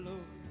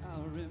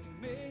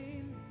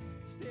remain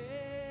steadfast,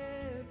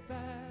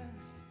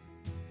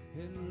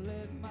 and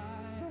let my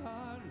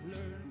heart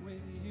learn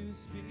when you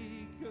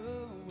speak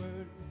a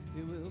word,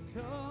 it will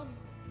come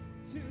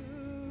to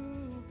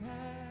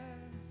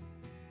pass.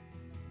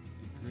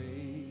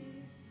 Great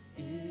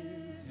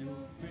is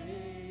your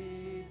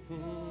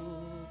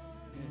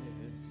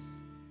faithfulness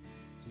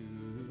to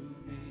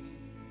me.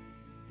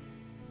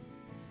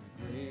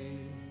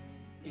 Great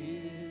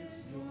is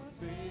your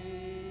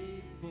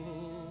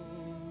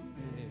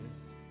faithfulness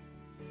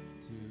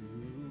to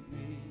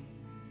me.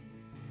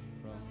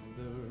 From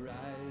the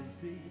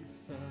rising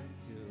sun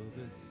till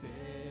the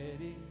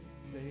setting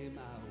same, I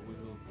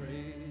will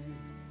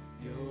praise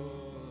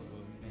your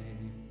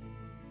name.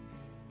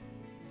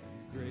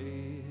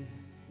 Great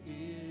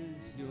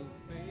is your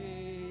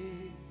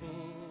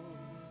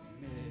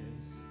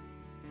faithfulness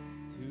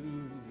to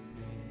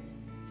me.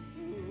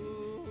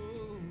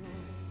 Oh,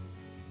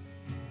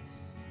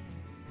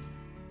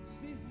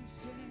 seasons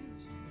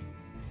change,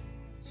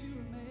 but you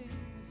remain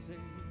the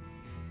same.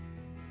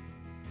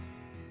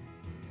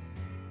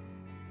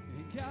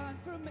 And God,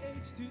 from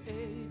age to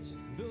age,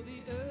 though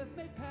the earth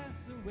may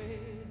pass away,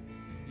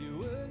 your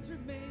words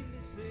remain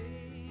the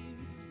same.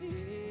 Yeah.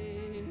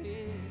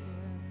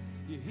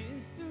 Your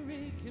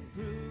history can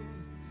prove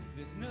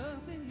there's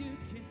nothing you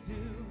can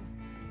do.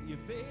 You're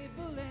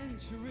faithful and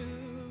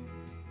true.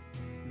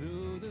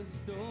 Though the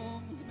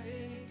storms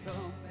may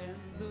come and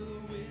the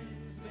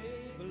winds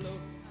may blow,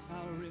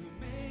 I'll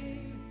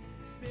remain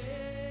steadfast,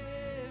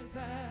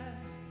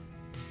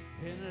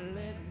 and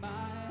let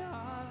my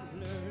heart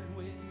learn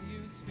when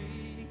you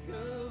speak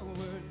a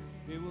word,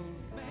 it will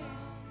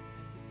make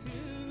to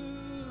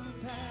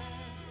pass.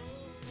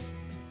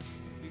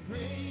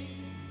 Great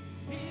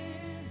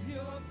is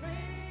your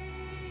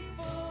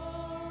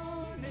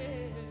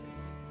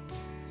faithfulness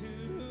to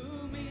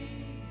me.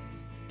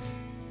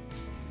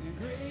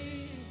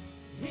 Great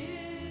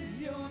is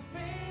your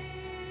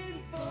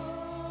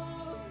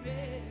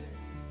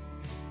faithfulness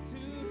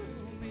to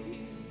me.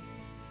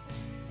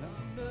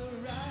 From the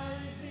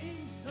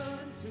rising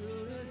sun to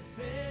the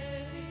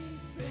setting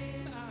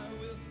same, I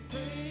will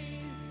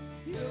praise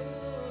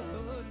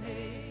your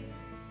name.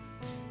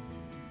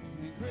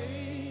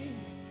 Great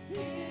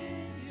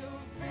is your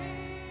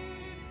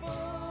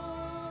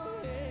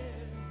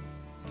faithfulness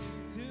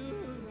to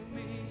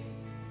me.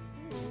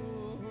 Oh, oh.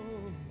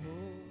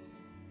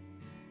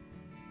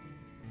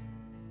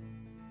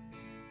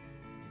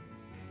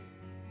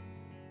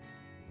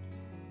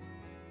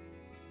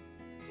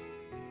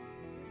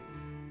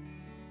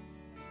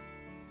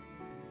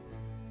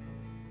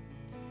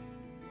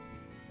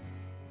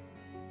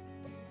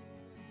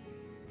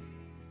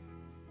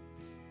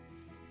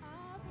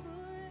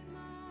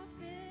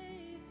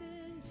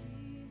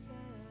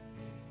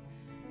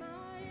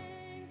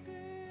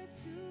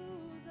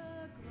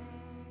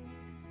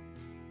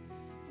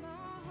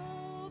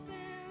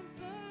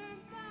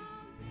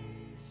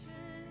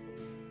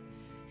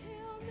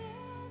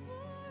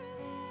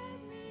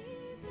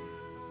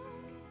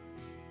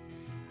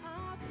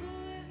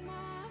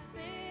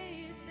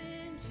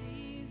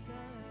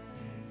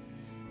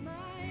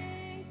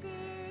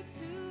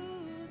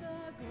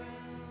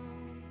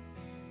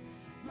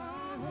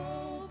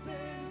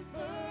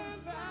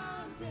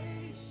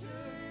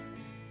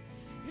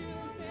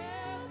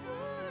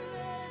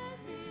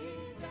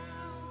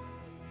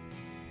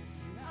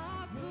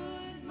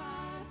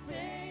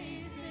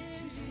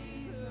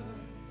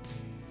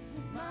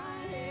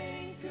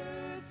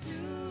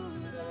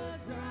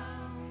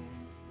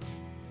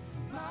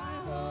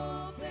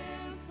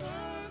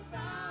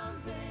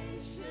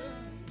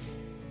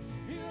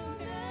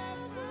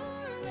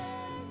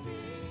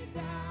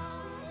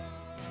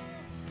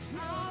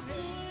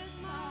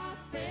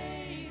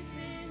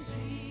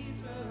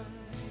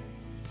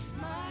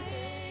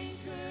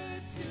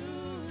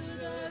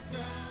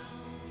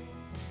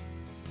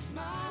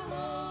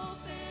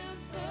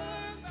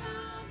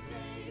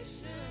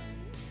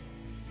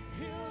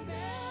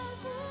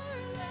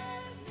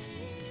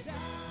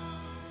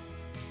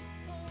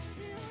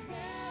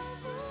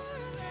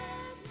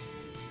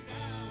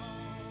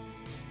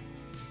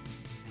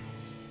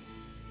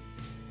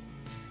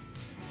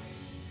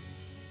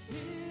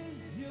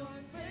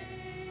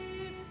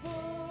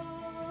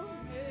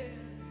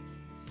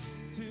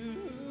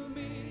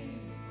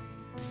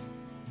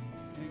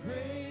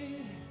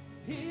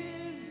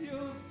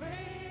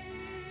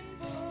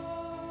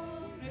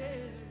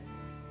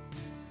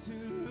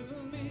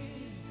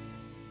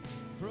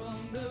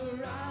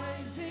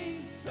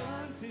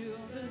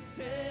 Till the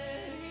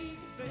setting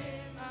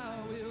same, I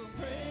will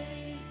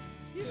praise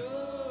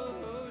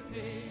your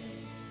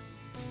name.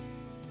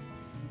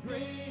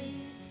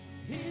 Great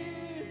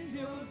is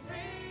your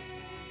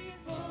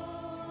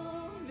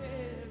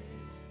faithfulness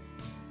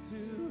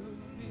to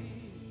me.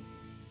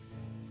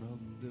 From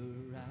the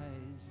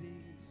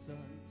rising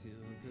sun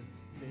till the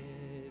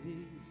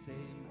setting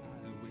same, I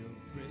will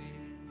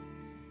praise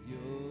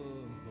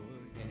your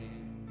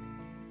name.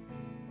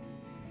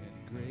 And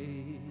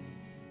great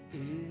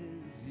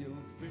is your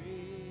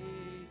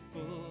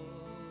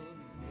faithfulness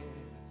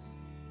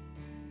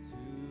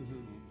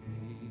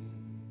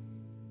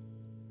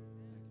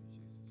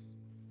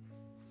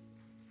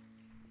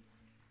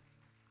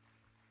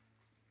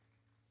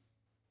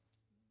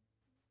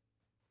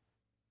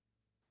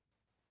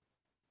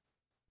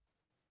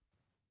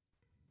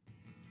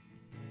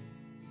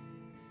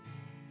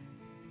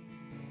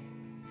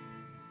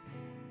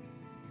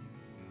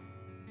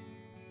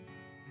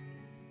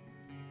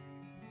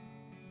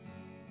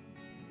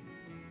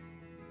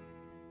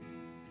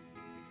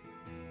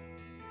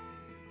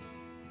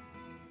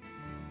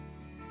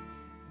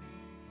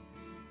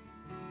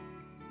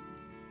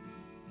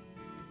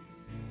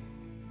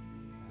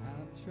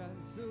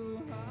tried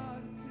so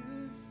hard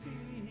to see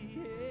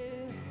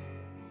it.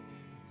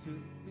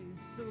 Took me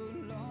so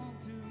long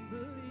to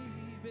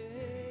believe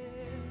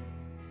it,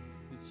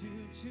 that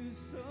you choose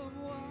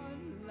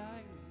someone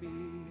like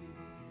me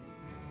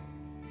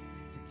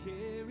to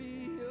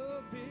carry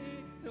your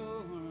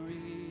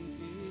victory.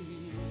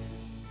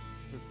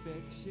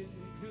 Perfection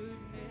could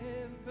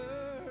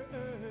never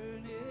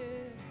earn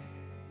it.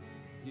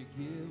 You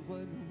give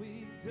what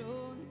we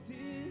don't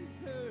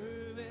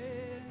deserve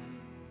it,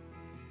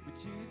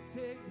 but you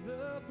take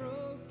the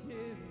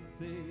broken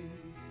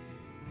things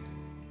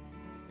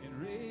and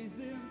raise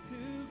them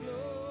to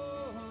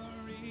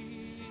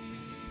glory.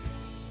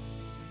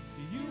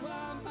 You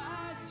are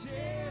my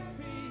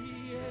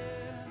champion.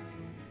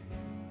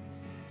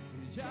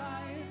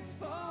 Giants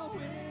fall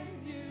when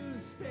you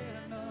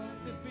stand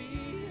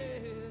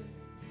undefeated.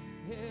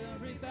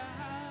 Every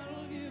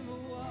battle you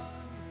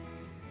won.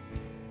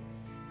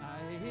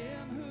 I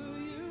am who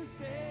you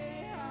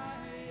say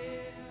I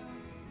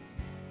am.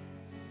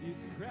 You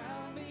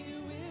crown me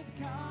with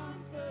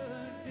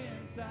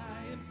confidence.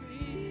 I am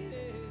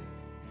seated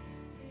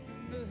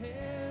in the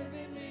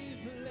heavenly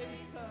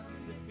place,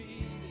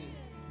 undefeated,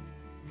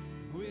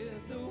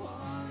 with the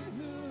one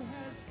who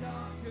has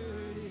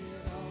conquered it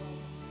all.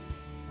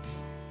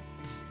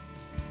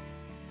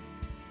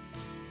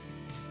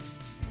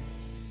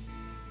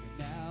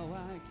 Now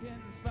I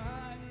can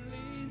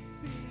finally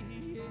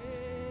see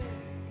it.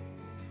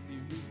 You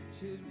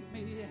teaching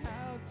me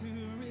how to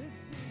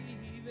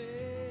receive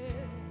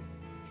it.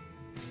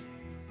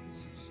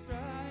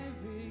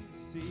 Striving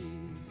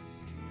cease.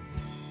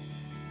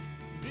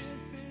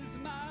 This is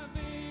my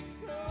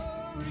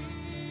victory.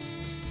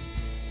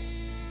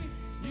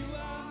 You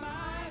are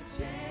my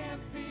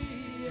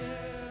champion.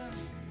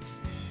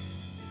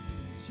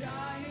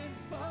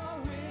 Giants fall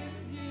when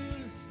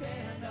you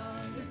stand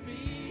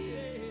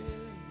undefeated.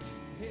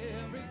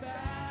 Every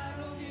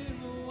battle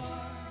you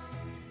won.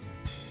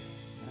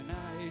 And I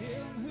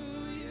am who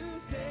you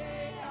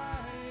say I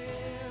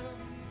am.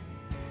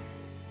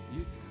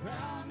 You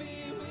crown me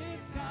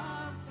with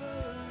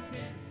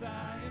confidence. I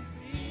am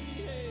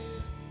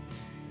seated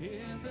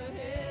in the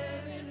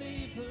heavenly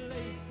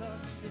place,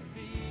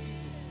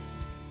 undefeated,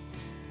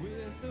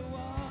 with the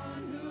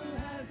one who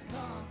has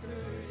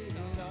conquered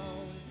it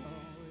all.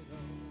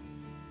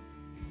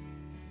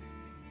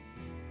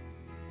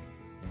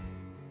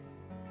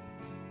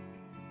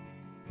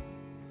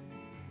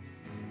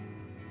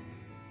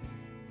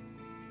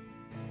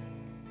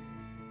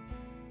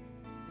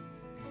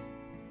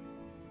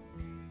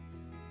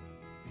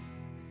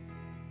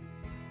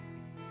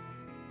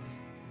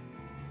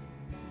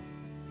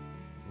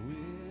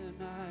 When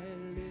I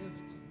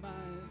lift my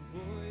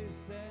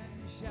voice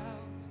and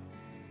shout,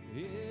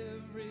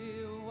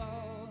 every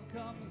wall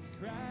comes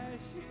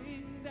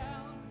crashing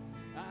down.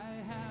 I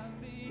have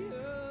the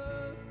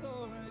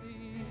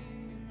authority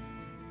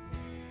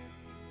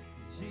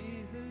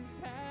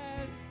Jesus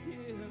has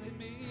given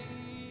me.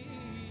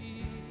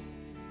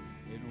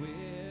 And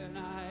when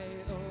I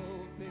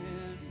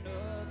open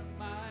up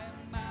my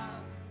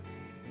mouth,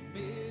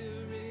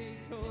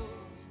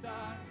 miracles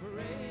start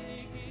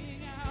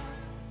breaking out.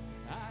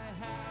 I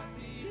have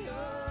the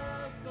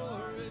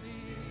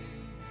authority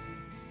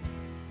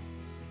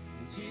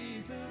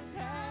Jesus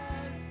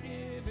has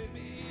given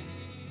me.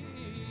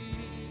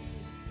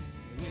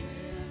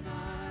 When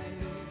I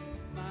lift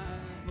my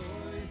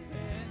voice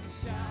and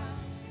shout,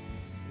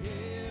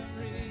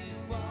 every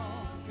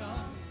wall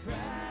comes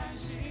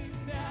crashing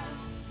down.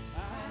 I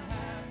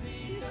have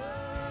the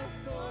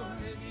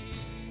authority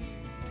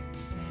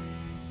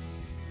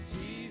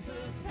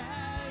Jesus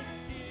has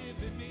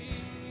given me.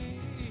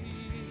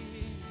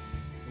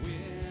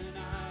 When I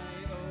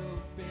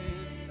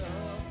open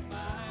up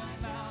my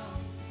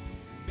mouth,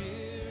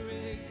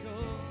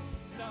 miracles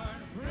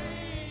start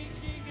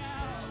breaking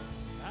out.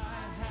 I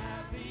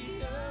have the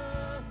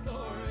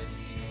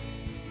authority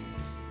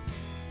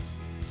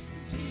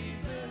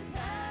Jesus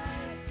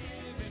has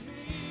given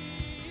me.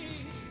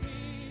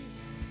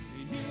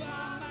 You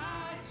are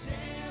my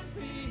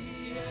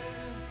champion.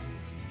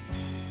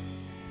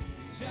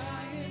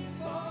 Giants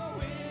fall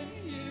when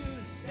you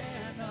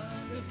stand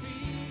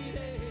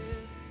undefeated.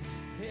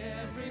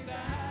 Every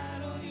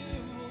battle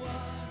you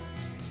won.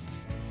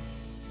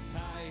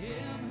 I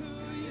am who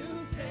you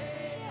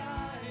say I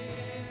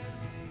am.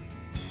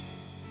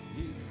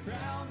 You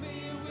crown me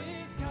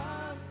with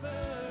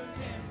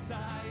confidence. I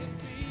am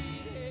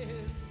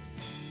seated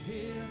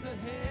in the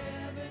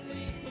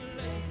heavenly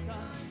place,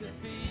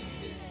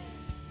 undefeated.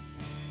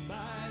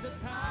 By the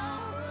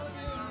power of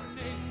your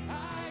name, I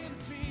am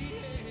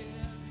seated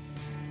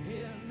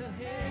in the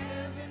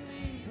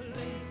heavenly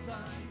place,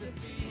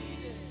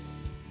 undefeated,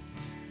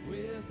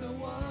 with the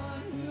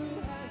one who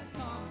has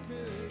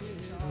conquered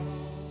it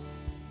all.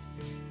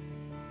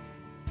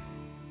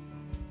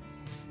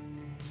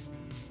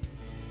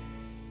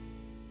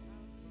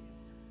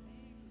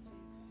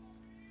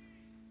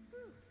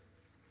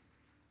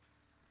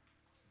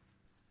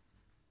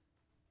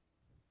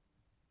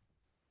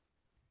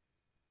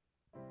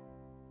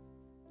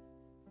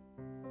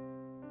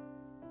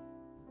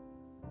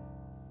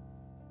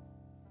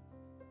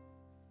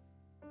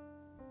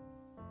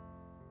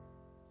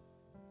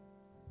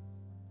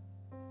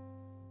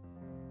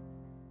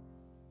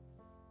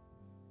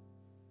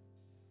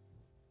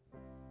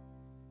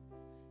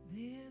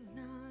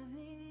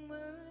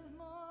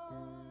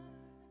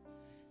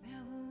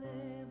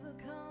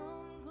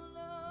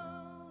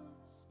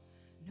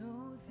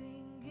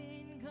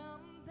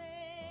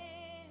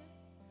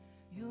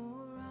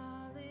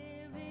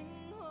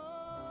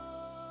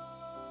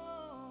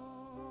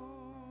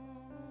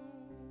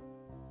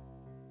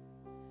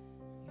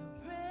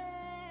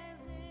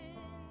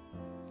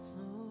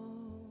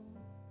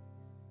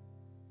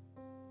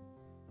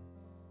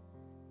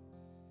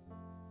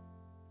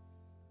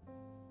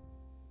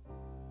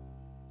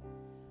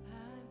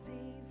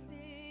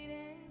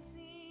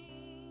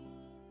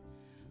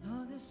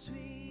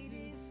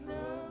 sweetest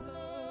of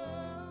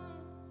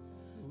loves,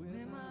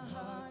 where my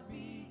heart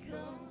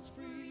becomes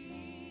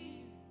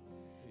free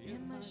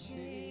and my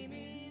shame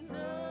is undone.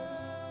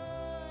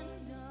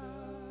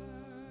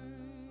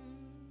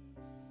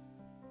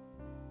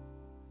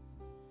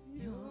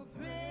 Your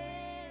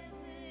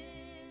presence,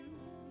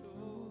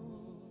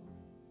 Lord.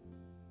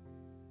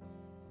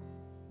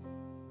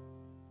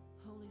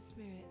 Holy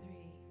Spirit,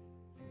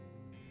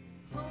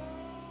 3.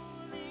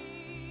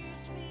 Holy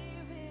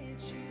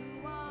Spirit,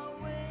 you are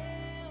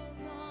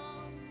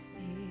welcome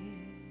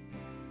here.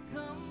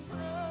 Come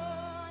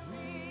flood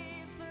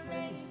this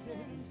place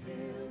and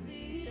fill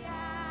the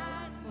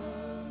atmosphere.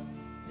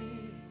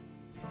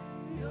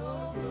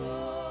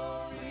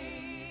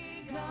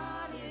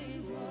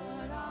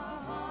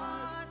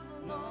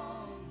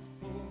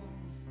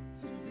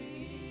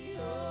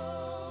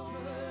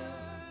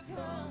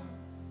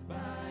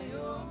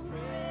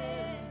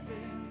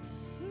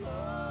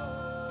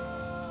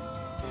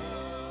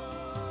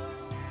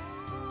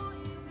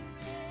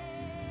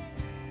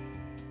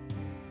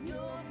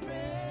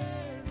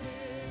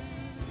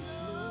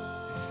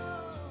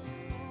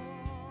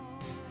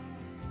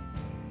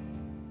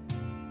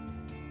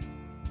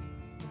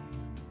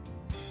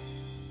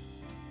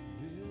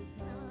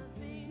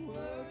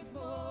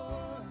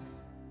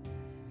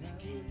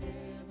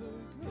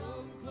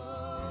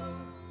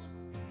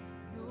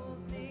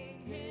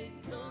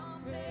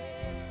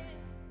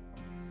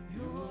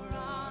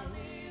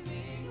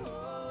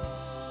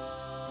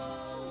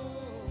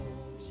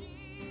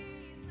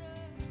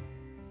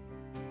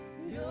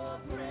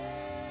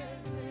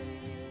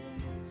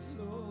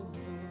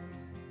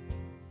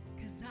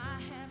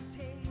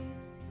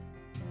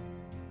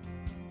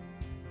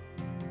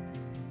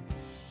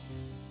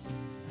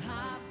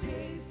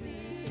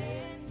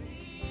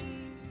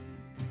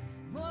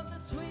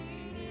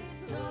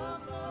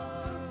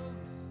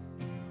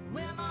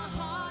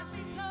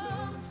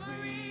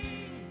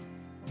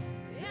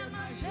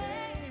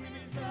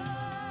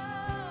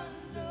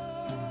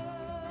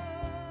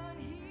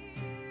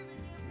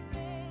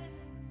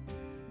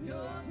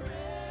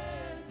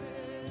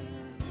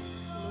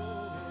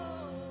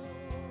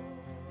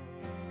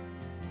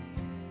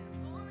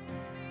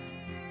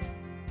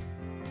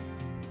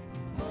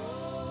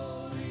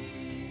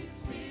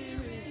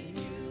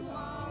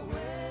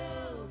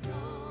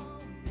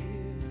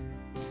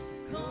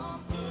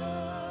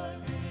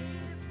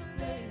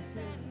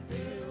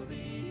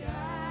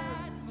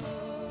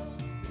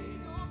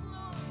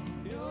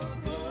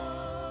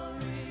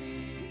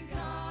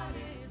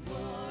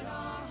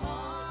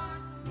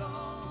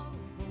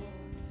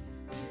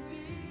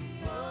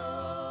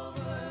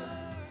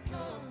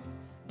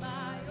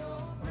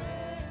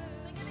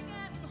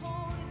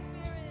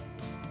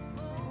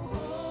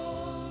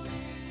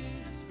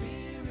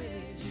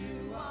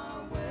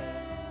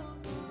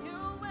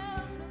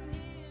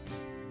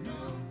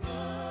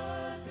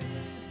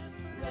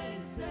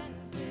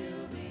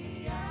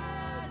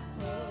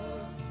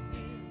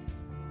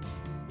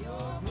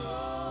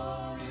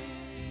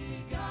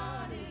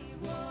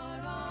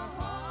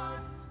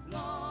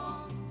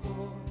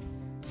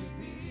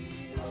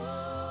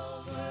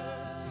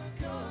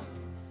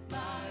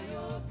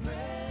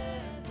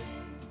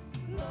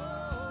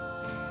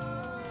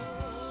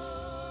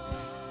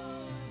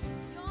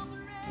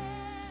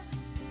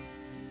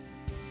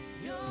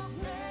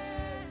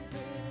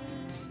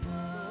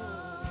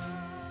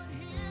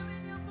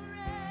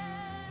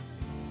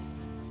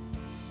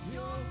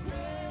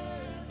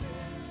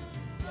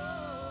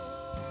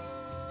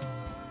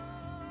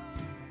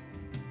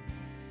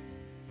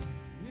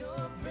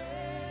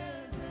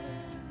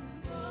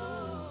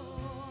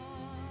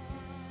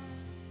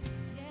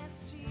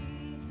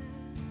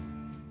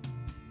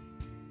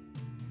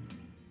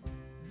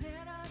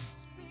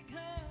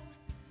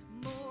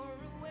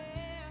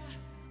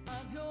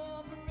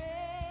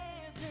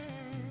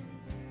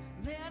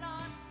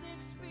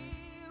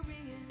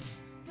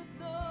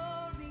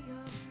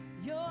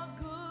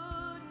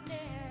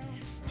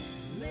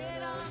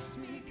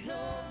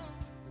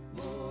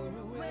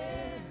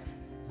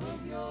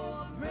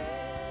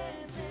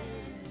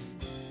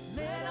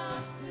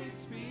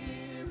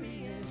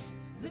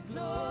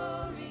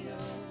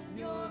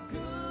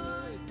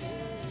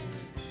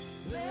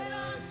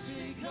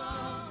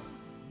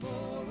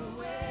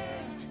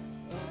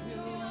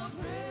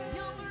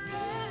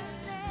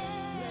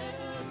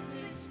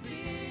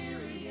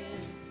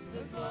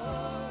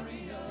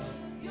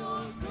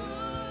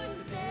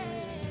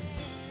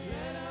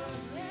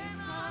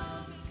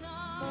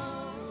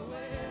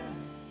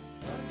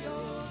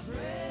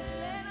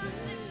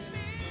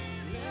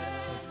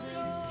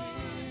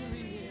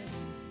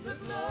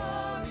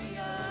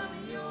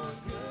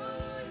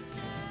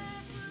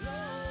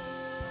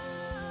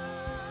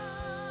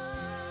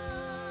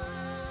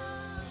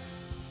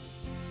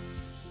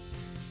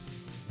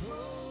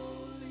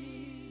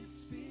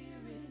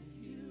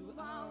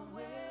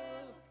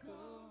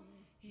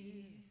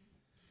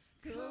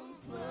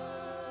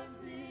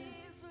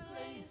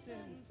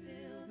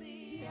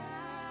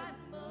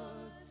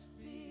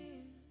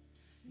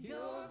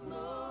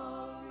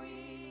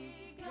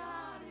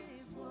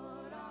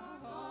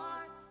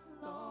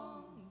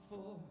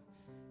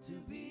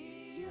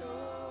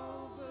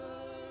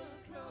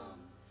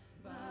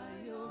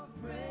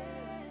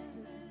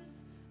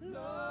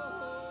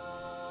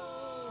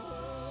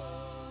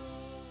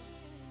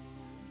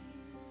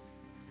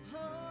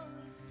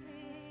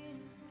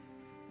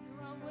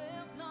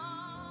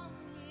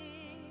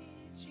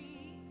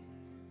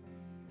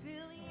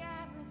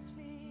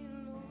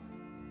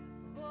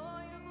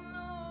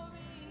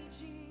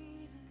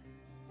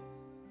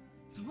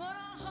 It's what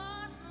our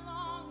hearts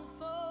long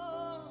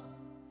for,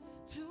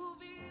 to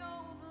be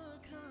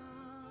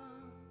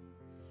overcome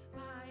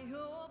by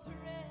your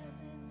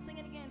presence. Sing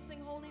it again.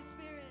 Sing, Holy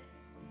Spirit.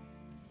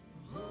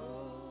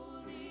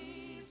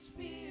 Holy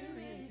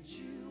Spirit,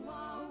 you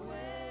are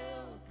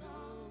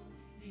welcome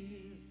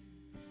here.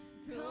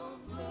 Come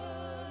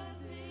flood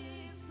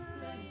this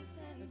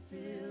place and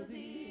fill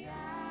the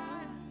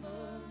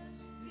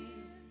atmosphere.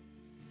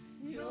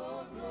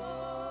 Your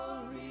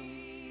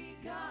glory,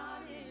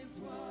 God, is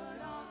what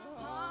our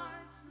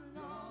hearts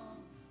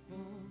long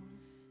for,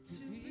 to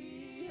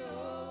be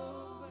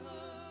overcome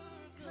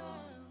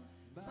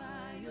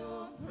by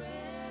your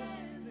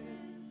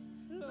presence,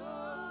 Lord.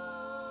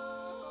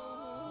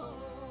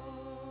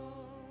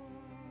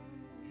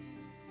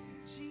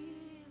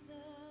 Jesus.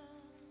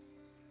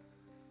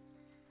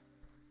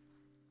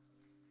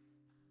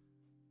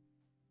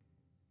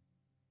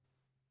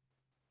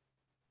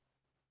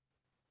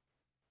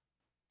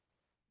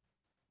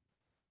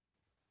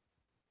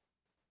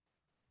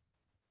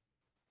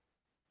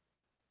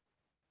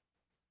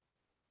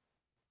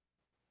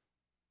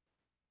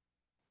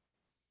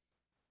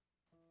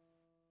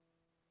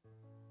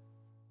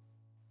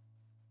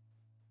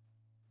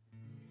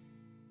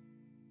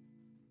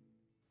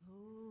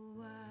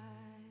 Oh,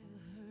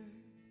 I've heard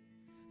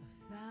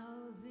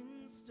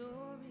 1,000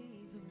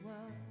 stories of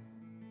what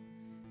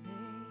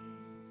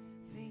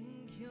they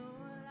think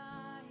you're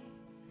like,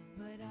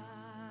 but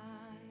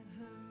I've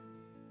heard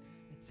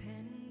the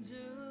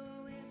tender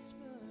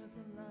whispers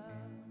of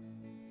love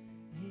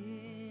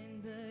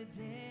in the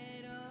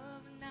dead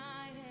of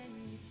night, and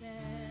you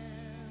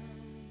tell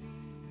me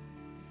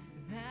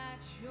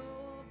that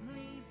you're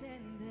pleased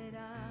and that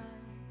I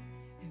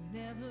am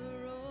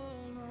never alone.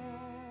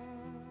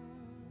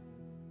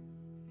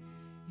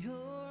 You're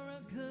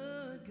a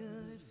good,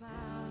 good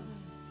Father.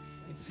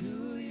 It's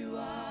who you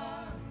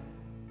are.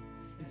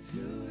 It's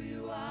who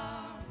you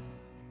are.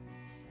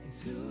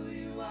 It's who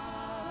you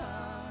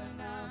are.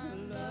 And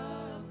I'm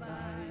loved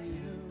by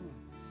you.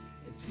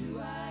 It's who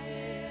I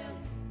am.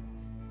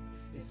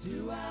 It's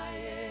who I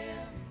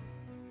am.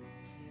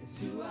 It's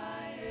who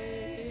I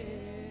am.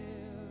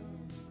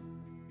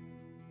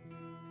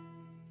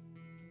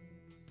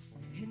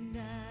 And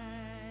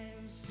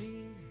I've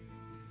seen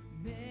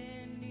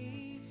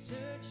many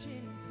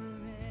searching for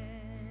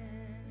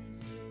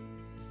answers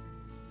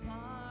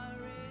far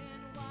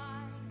and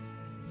wide,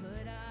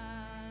 but I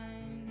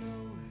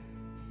know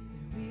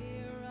that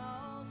we're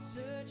all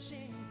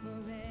searching for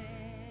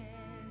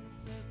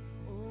answers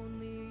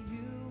only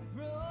you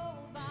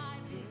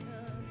provide,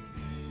 because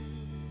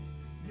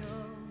you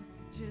know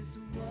just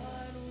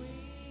what we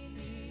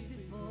need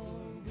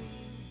before we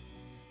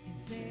can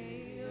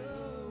say a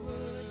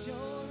word.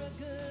 You're a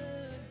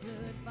good,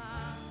 good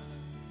Father.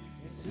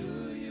 It's who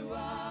you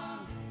are.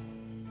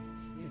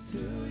 It's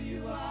who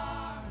you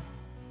are.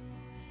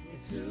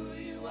 It's who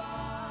you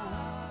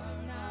are.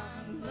 And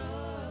I'm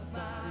loved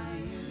by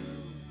you.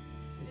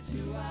 It's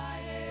who I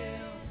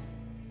am.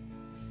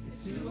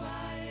 It's who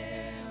I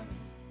am.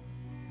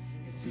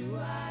 It's who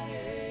I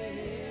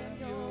am.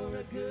 You're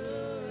a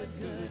good,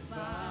 good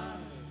Father.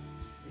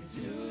 It's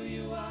who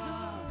you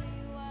are.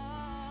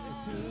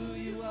 It's who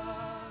you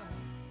are.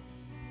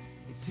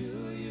 It's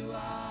who you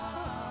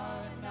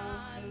are. And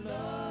I'm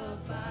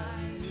loved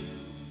by you.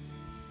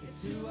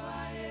 It's who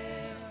I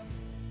am.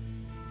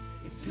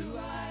 It's who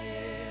I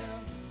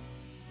am.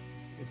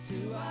 It's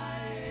who I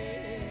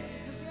am.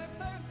 'Cause you're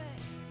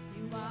perfect.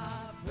 You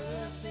are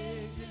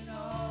perfect in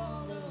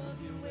all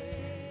of your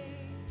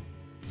ways.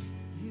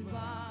 You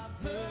are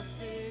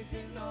perfect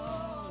in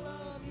all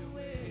of your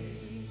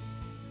ways.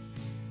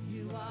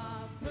 You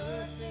are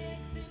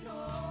perfect in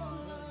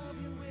all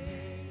of your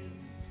ways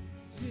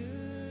to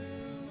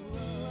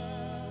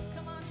us.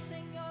 Come on,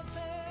 sing, you're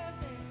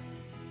perfect.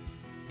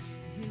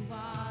 You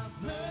are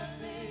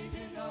perfect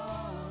in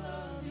all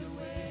of your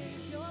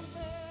ways. You're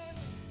perfect.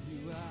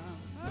 You are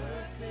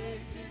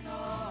perfect in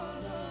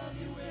all of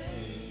your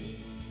ways.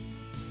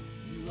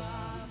 You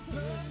are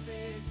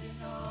perfect in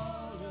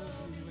all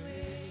of your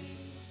ways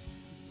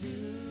to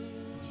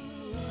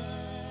us.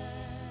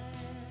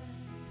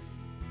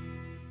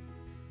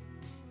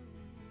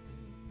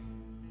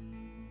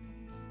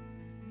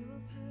 You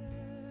are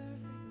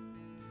perfect.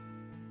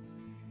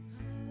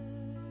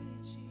 Hallelujah,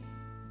 Jesus.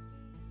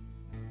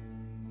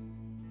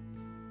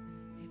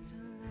 It's a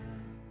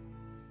love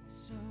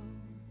so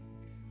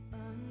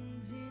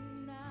undeniable.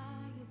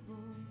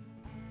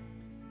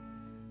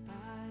 I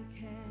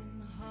can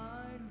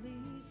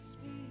hardly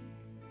speak.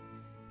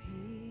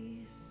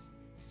 Peace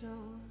so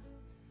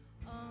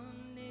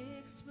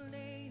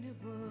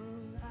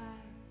unexplainable.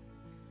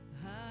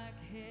 I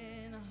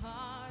can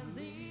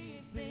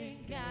hardly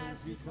think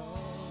as you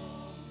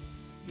call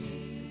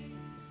me.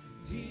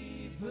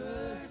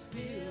 Deeper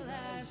still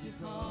as you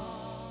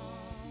call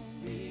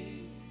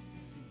me.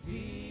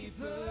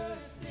 Deeper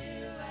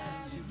still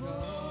as you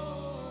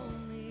call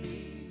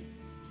me.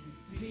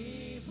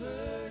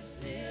 Deeper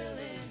still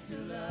into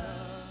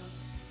love.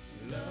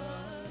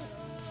 Love.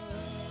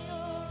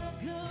 You're a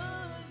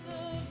good,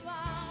 good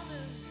Father.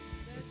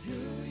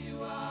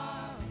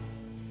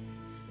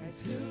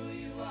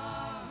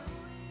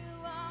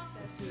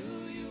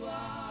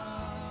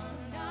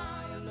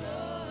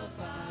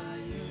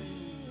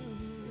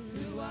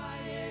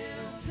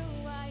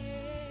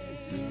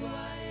 who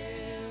I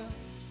am.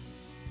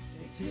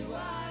 It's who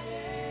I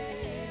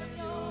am.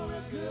 You're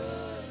a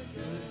good,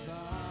 good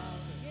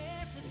Father.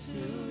 Yes, it's It's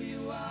who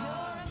you are.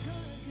 You're a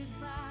good, good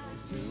Father.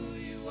 It's who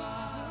you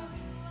are.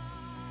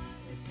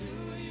 It's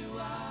who you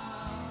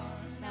are.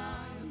 And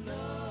I'm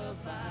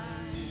loved by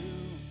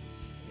you.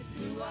 It's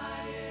who I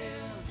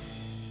am.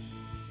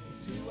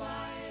 It's who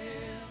I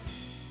am.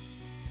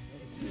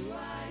 It's who I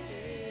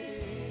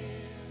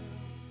am.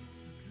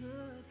 A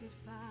good, good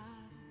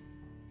Father.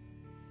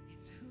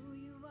 It's who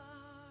you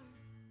are.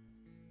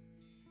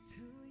 It's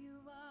who you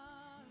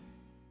are.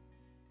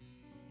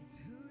 It's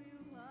who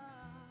you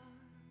are.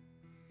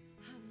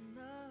 I'm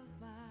loved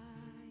by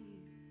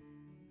you.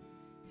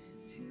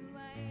 It's who I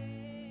am.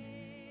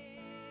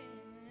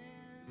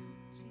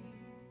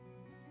 Jesus.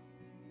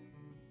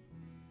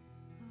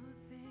 Oh,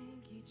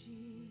 thank you,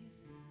 Jesus.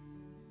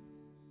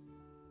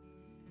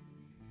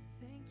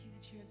 Thank you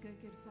that you're a good,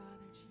 good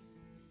Father,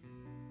 Jesus.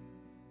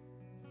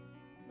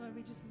 Lord,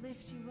 we just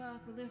lift you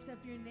up. We lift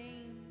up your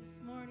name this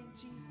morning,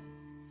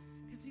 Jesus,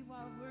 because you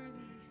are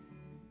worthy.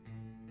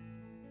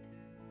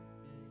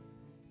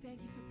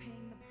 Thank you for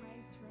paying the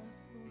price for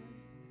us, Lord,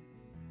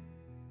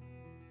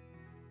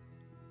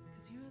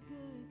 because you're a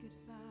good, good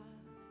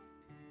Father.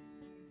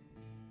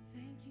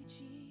 Thank you,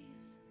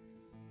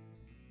 Jesus.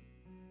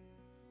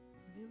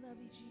 We love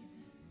you,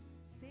 Jesus.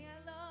 Say, I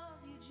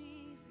love you,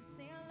 Jesus.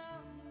 Say, I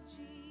love you,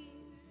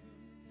 Jesus.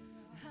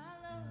 I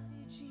love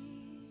you,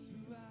 Jesus.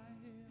 Who I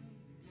am.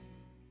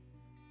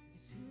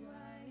 It's who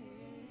I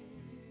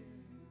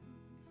am.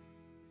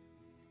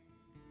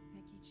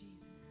 Thank you,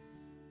 Jesus,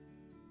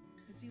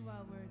 because you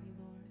are worthy,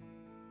 Lord.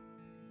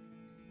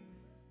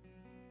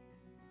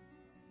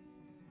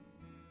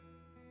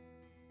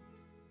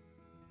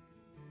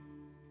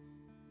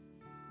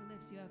 We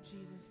lift you up,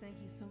 Jesus. Thank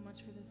you so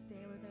much for this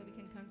day, Lord, that we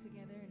can come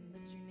together and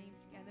lift your name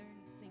together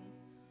and sing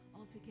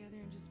all together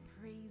and just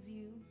praise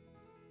you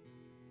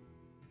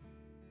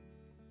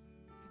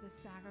for the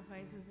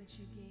sacrifices that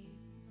you gave.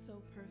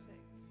 So perfect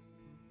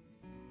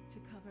to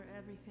cover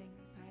everything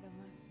inside of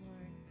us,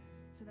 Lord,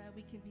 so that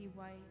we can be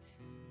white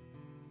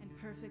and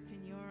perfect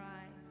in your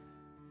eyes,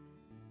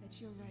 that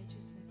your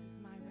righteousness is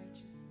my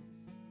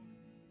righteousness.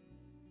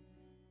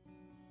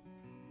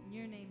 In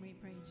your name we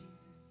pray,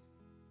 Jesus.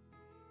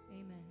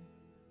 Amen.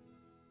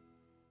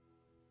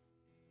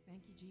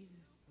 Thank you,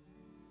 Jesus.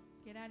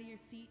 Get out of your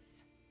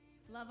seats.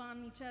 Love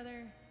on each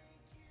other.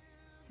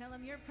 Tell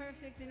him you're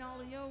perfect in all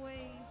of your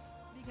ways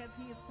because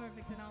he is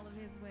perfect in all of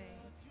his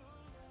ways.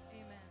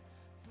 Amen.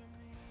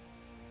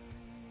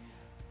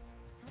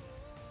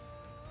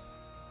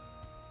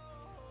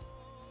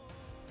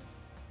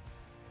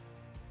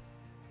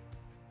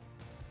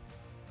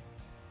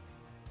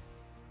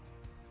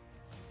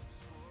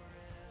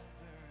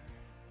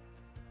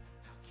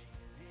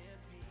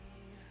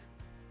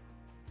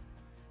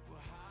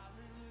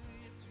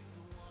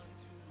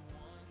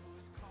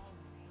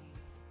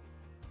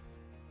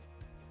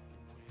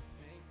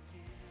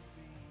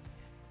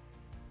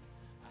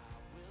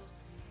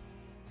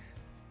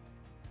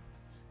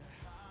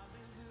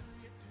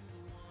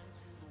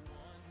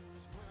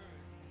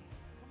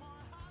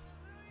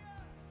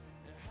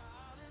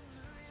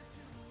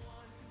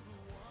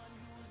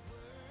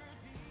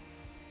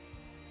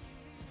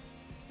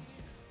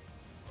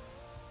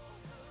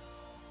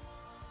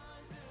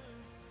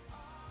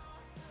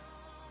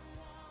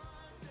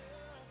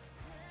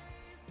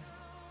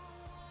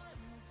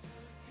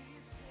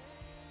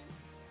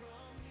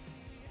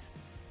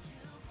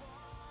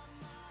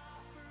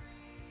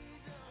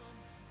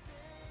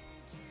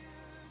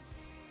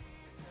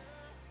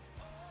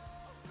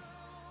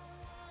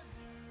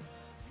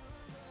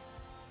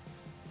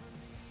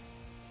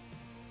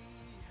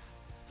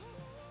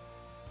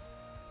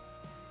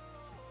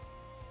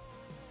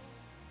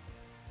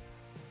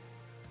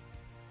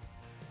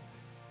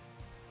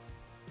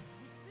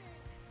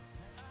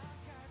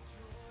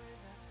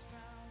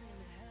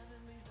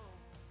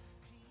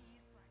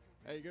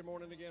 Hey, good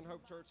morning again,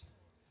 Hope Church.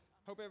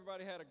 Hope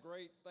everybody had a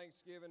great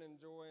Thanksgiving,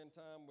 enjoying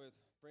time with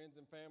friends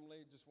and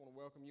family. Just want to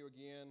welcome you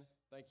again.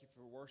 Thank you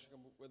for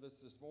worshiping with us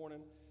this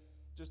morning.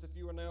 Just a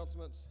few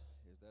announcements.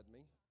 Is that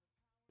me?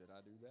 Did I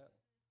do that?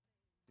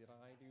 Did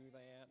I do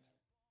that?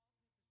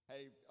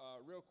 Hey,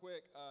 real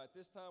quick, at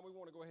this time we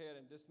want to go ahead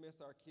and dismiss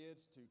our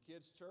kids to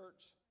Kids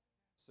Church.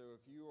 So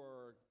if you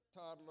are a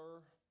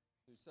toddler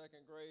through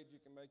second grade, you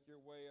can make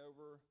your way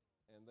over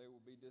and they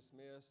will be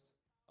dismissed.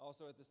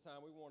 Also at this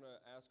time, we want to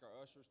ask our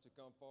ushers to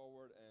come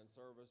forward and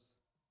serve us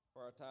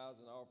for our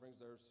tithes and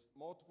offerings. There's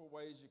multiple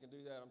ways you can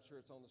do that. I'm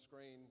sure it's on the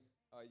screen.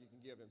 You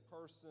can give in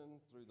person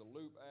through the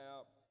Loop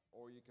app,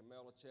 or you can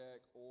mail a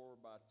check or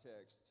by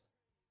text.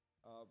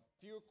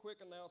 Few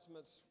quick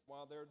announcements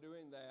while they're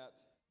doing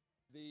that.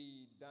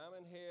 The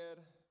Diamond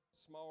Head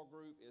small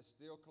group is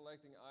still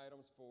collecting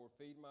items for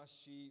Feed My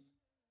Sheep,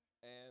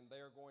 and they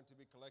are going to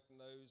be collecting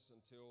those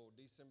until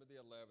December the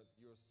 11th.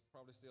 You'll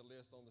probably see a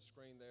list on the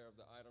screen there of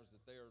the items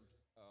that they're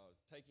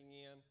taking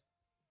in.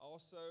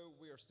 Also,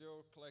 we are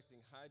still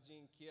collecting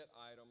hygiene kit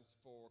items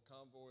for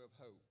Convoy of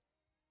Hope.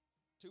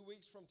 2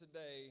 weeks from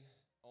today,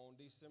 on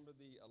December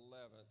the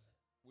 11th,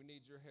 we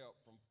need your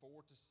help from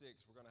 4 to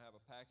 6. We're going to have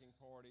a packing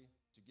party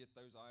to get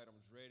those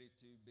items ready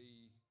to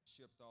be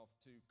shipped off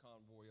to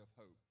Convoy of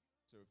Hope.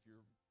 So if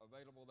you're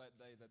available that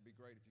day, that'd be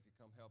great if you could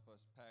come help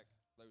us pack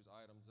those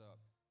items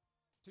up.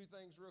 Two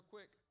things real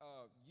quick.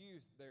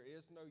 Youth, there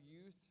is no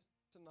youth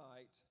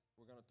tonight.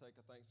 We're going to take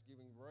a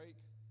Thanksgiving break.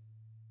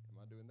 Am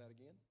I doing that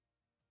again?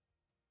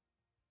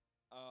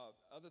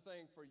 Other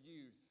thing for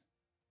youth,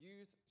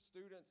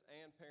 students,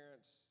 and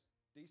parents,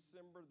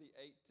 December the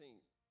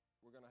 18th,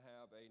 we're going to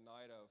have a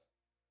night of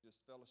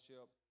just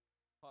fellowship,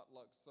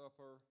 potluck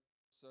supper.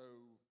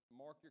 So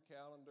mark your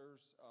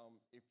calendars.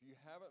 If you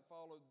haven't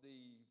followed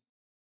the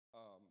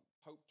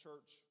Hope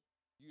Church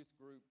youth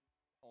group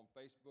on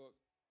Facebook,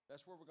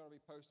 that's where we're going to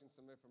be posting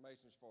some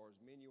information as far as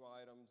menu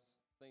items,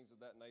 things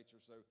of that nature.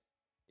 So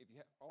if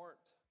you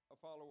aren't a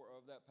follower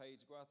of that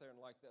page, go out there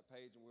and like that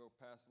page, and we'll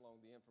pass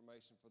along the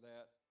information for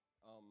that.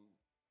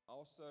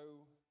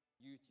 Also,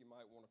 youth, you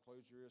might want to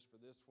close your ears for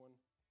this one.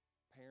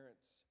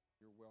 Parents,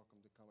 you're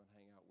welcome to come and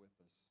hang out with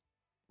us.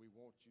 We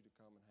want you to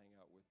come and hang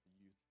out with the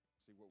youth,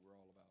 see what we're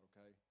all about,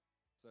 okay?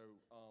 So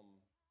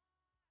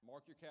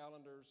mark your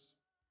calendars.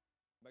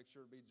 Make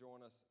sure to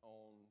join us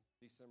on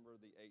December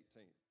the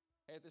 18th.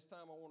 At this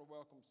time, I want to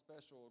welcome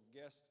special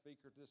guest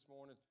speaker this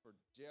morning for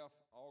Jeff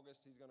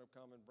August. He's going to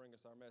come and bring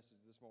us our message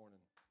this morning.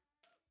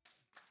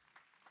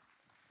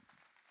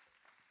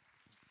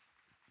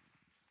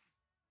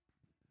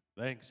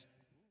 Thanks.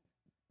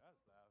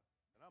 That's loud.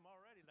 And I'm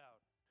already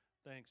loud.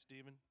 Thanks,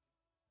 Stephen.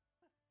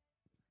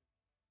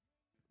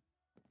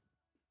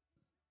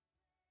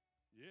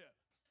 Yeah.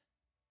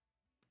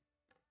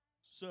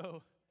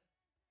 So,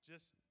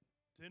 just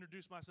to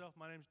introduce myself,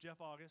 my name is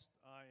Jeff August.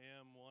 I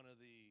am one of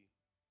the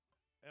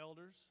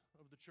elders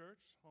of the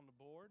church on the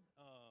board.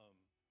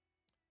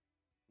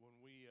 When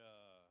we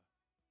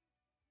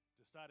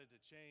decided to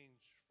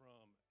change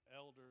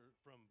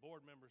from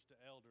board members to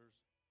elders,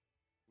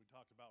 we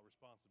talked about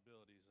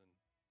responsibilities, and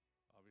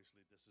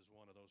obviously this is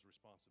one of those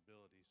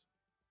responsibilities.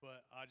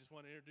 But I just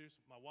want to introduce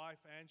my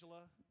wife,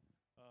 Angela.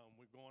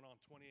 We're going on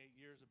 28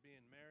 years of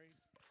being married.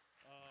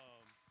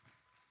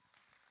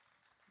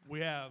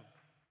 We have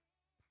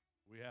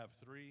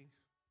 3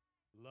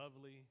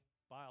 lovely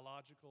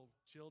biological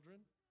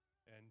children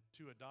and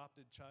 2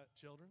 adopted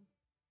children.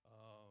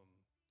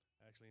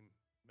 Actually,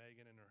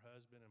 Megan and her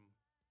husband and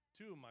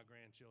 2 of my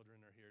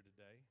grandchildren are here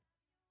today.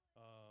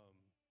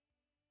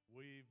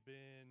 We've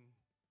been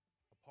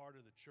a part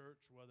of the church,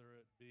 whether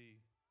it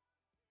be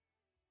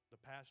the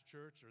past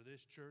church or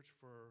this church,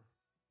 for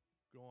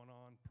going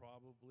on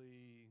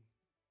probably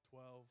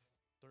 12,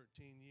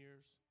 13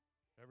 years,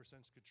 ever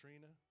since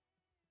Katrina.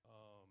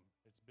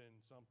 It's been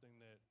something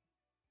that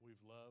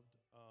we've loved.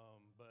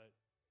 But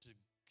to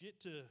get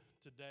to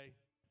today,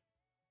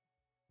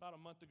 about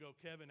a month ago,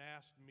 Kevin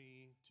asked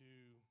me to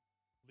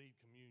lead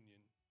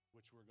communion,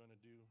 which we're going to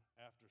do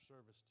after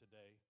service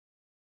today.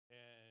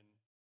 And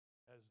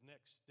as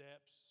next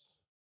steps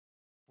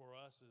for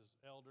us as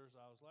elders,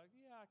 I was like,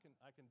 yeah,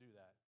 I can do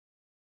that.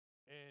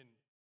 And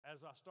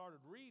as I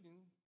started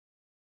reading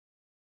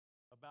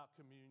about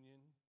communion,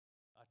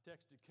 I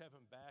texted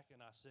Kevin back and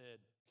I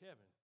said,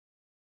 Kevin,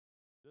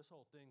 this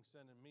whole thing's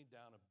sending me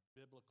down a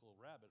biblical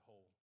rabbit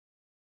hole.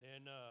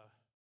 And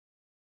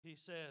he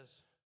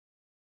says,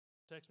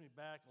 texts me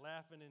back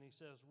laughing, and he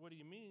says, what do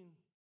you mean?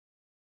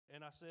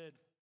 And I said,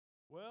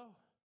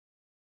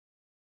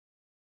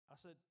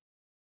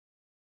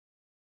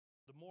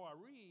 the more I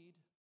read,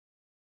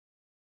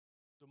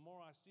 the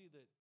more I see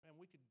that, man,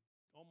 we could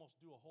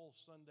almost do a whole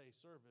Sunday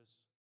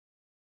service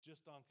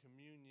just on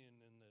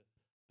communion and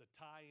the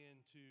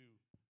tie-in to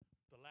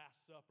the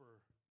Last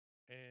Supper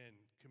and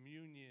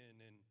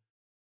communion and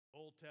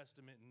Old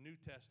Testament and New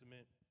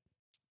Testament.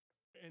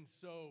 And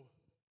so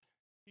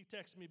he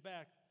texted me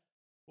back,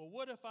 well,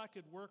 what if I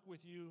could work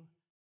with you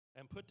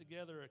and put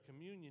together a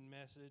communion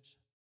message,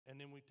 and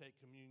then we take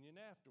communion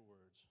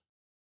afterwards?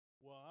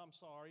 Well, I'm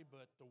sorry,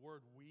 but the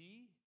word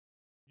we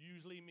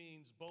usually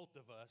means both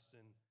of us,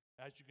 and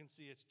as you can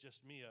see, it's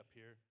just me up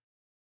here.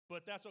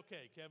 But that's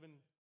okay. Kevin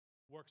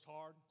works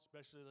hard,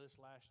 especially this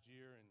last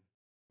year, and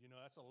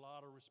that's a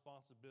lot of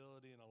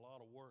responsibility and a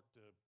lot of work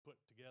to put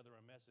together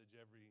a message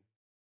every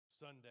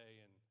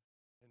Sunday and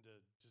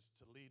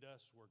to lead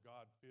us where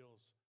God feels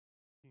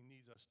he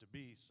needs us to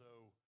be.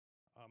 So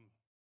I'm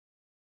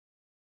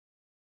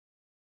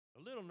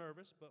a little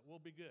nervous, but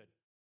we'll be good.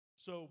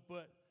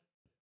 But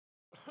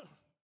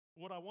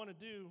what I want to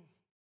do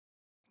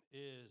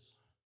is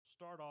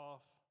start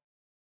off,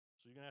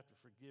 so you're going to have to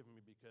forgive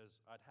me because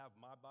I'd have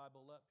my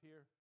Bible up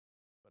here,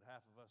 but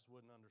half of us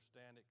wouldn't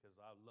understand it because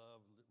I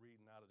love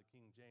reading out of the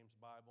King James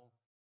Bible,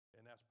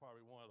 and that's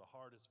probably one of the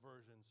hardest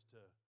versions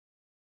to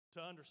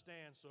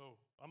understand. So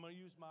I'm going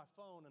to use my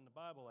phone and the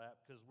Bible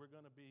app because we're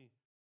going to be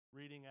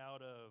reading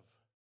out of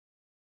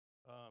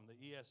the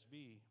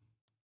ESV.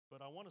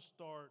 But I want to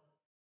start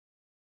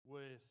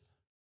with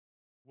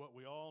what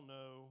we all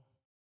know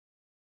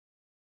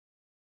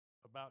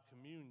about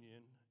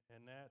communion,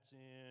 and that's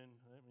in,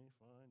 let me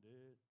find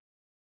it.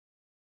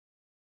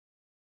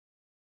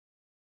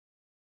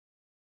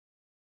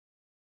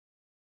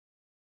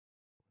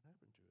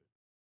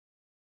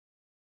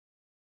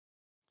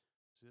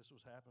 this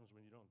what happens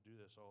when you don't do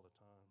this all the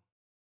time.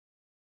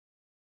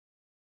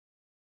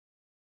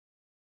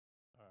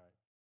 All right.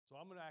 So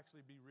I'm going to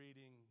actually be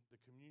reading the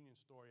communion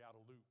story out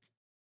of Luke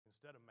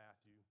instead of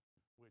Matthew,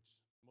 which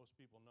most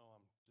people know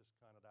I'm just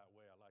kind of that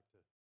way. I like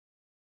to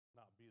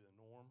not be the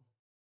norm.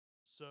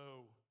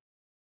 So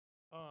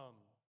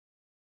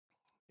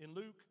in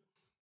Luke,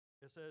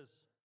 it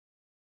says,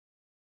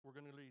 we're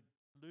going to read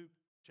Luke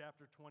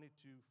chapter 22,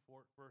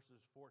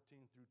 verses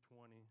 14 through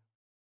 20.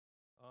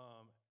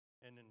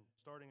 And then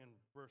starting in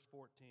verse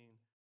 14,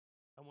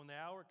 and when the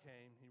hour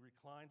came, he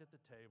reclined at the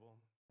table,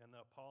 and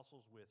the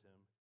apostles with him.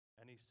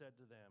 And he said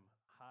to them,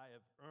 I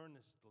have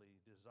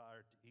earnestly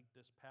desired to eat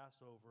this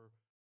Passover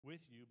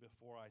with you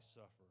before I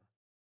suffer.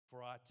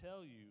 For I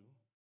tell you,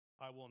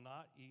 I will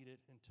not eat it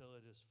until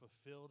it is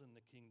fulfilled in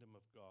the kingdom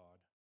of God.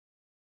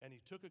 And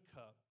he took a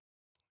cup,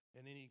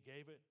 and then he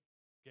gave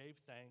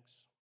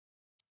thanks.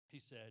 He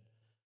said,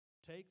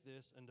 take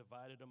this and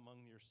divide it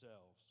among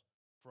yourselves.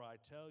 For I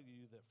tell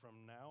you that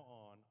from now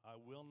on I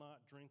will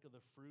not drink of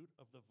the fruit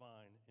of the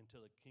vine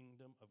until the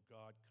kingdom of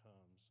God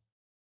comes.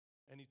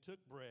 And he took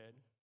bread,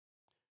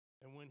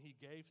 and when he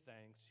gave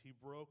thanks, he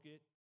broke it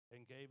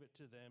and gave it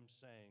to them,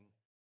 saying,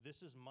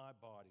 this is my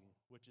body,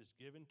 which is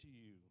given to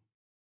you.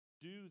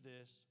 Do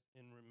this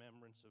in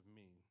remembrance of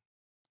me.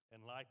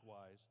 And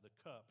likewise the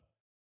cup,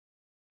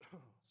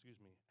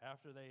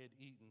 after they had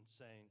eaten,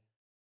 saying,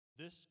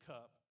 this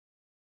cup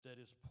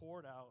that is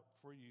poured out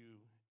for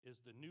you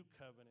is the new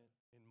covenant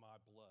in my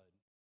blood.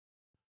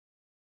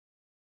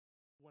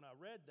 When I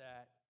read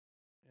that,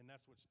 and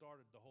that's what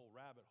started the whole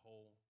rabbit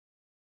hole,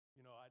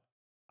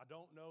 I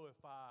don't know if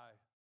I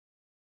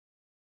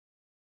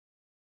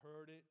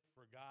heard it,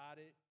 forgot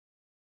it.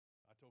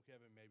 I told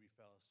Kevin maybe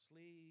fell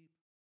asleep.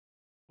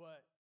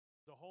 But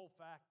the whole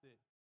fact that,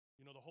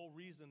 the whole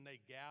reason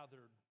they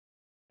gathered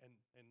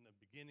in the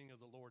beginning of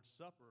the Lord's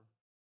Supper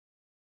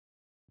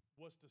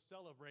was to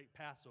celebrate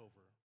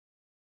Passover,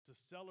 to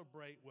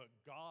celebrate what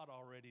God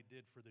already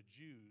did for the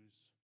Jews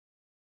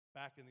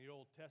back in the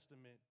Old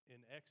Testament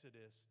in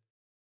Exodus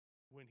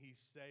when he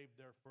saved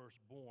their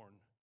firstborn.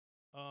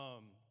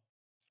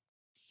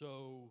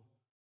 So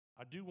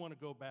I do want to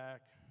go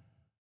back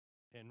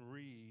and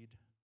read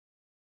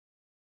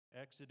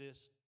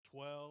Exodus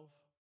 12,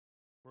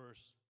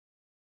 verse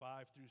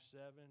 5 through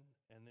 7,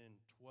 and then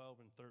 12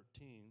 and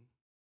 13.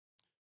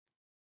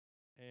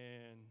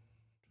 And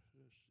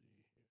let's see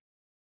here.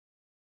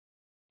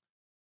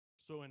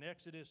 So in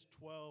Exodus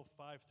 12,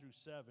 5 through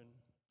 7,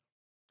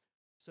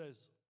 says,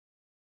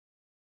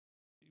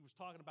 he was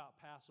talking about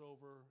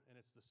Passover, and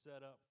it's the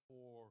setup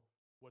for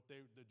what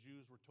the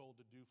Jews were told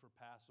to do for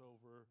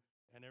Passover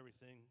and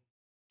everything.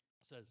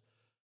 It says,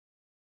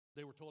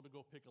 they were told to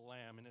go pick a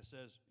lamb, and it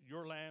says,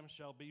 your lamb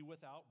shall be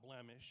without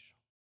blemish,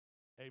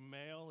 a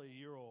male, a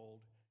year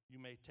old. You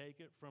may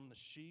take it from the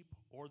sheep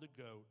or the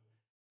goat,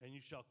 and you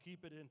shall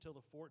keep it until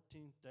the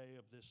 14th day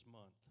of this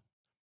month.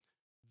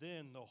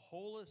 Then the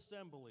whole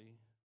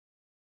assembly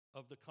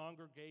of the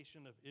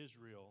congregation of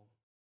Israel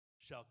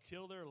shall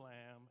kill their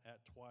lamb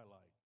at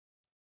twilight.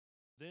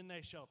 Then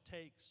they shall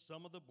take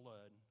some of the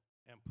blood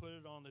and put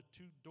it on the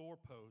 2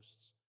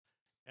 doorposts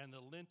and the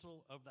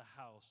lintel of the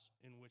house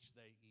in which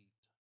they eat.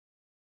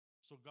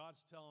 So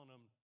God's telling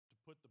them to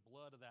put the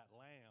blood of that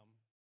lamb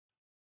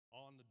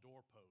on the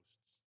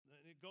doorposts. And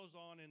it goes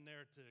on in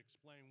there to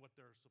explain what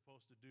they're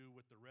supposed to do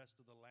with the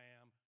rest of the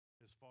lamb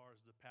as far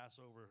as the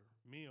Passover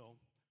meal.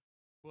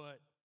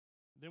 But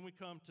then we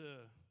come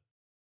to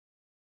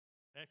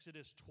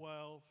Exodus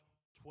 12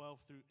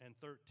 through and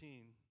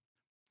 13.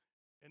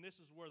 And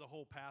this is where the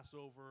whole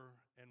Passover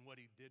and what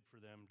he did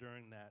for them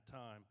during that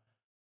time.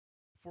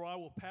 For I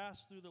will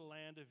pass through the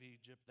land of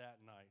Egypt that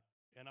night,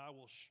 and I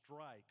will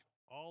strike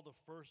all the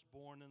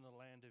firstborn in the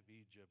land of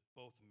Egypt,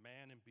 both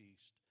man and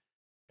beast.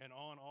 And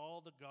on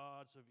all the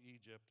gods of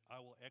Egypt I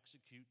will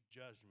execute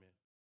judgment.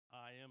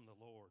 I am the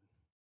Lord.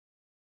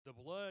 The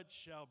blood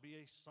shall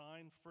be a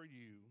sign for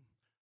you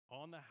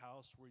on the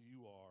house where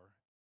you are.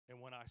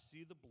 And when I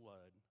see the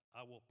blood,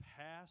 I will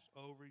pass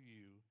over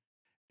you,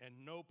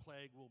 and no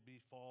plague will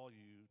befall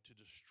you to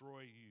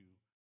destroy you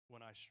when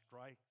I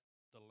strike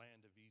the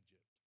land of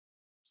Egypt.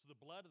 So the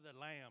blood of the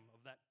lamb, of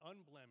that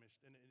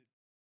unblemished, and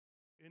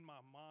in my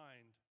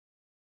mind,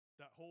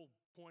 that whole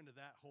point of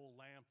that whole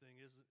lamb thing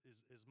is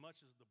as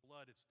much as the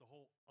blood, it's the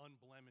whole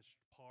unblemished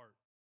part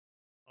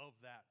of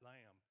that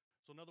lamb.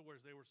 So in other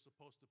words, they were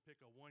supposed to pick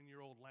a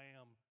 1-year-old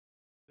lamb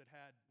that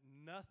had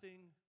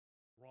nothing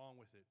wrong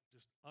with it,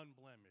 just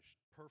unblemished,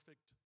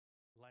 perfect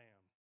lamb.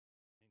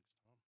 Thanks,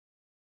 Tom.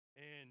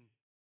 And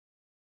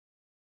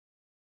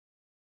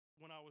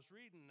when I was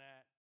reading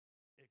that,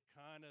 it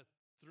kind of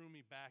threw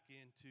me back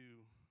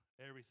into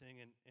everything.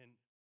 And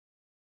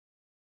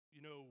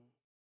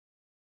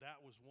that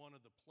was one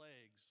of the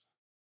plagues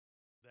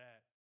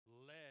that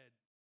led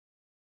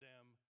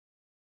them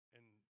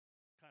and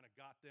kind of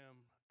got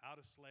them out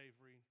of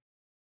slavery,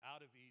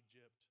 out of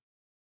Egypt.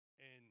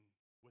 And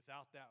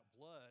without that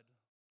blood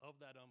of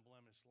that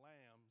unblemished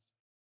lambs,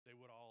 they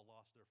would have all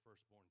lost their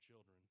firstborn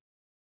children.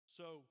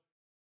 So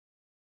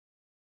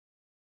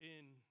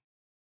in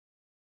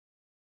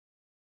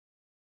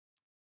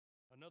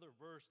another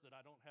verse that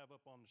I don't have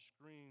up on the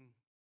screen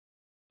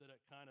that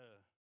it kind of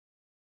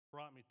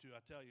brought me to,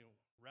 I tell you,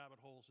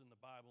 rabbit holes in the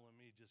Bible and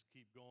me just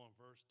keep going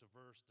verse to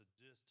verse to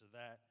this to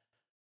that.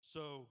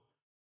 So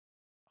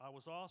I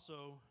was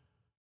also,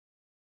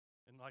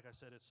 and like I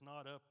said, it's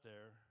not up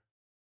there.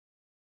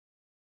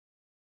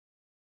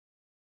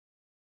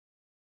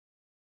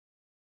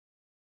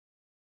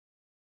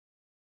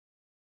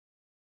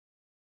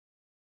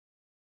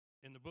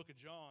 In the book of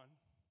John,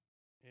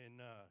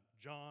 in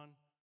John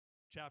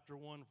chapter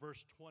 1,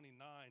 verse 29,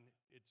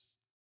 it's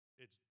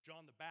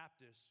John the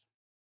Baptist,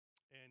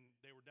 and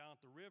they were down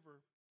at the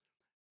river,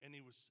 and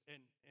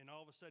and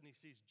all of a sudden he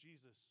sees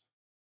Jesus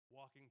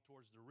walking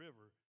towards the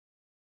river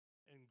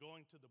and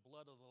going to the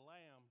blood of the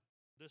Lamb.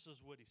 This is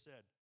what he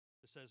said.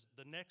 It says,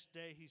 the next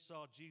day he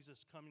saw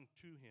Jesus coming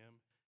to him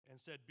and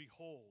said,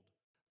 behold,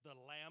 the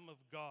Lamb of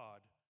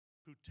God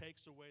who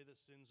takes away the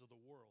sins of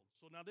the world.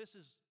 So now this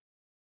is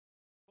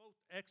both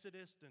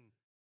Exodus and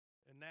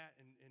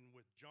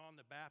with John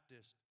the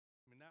Baptist.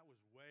 I mean, that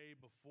was way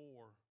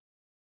before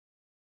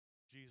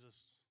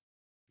Jesus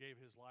gave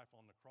his life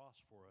on the cross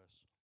for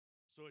us.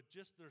 So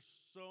there's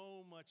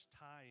so much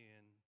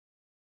tie-in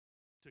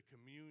to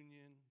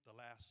communion, the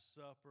Last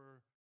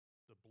Supper,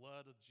 the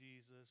blood of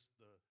Jesus,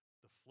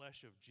 the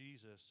flesh of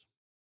Jesus.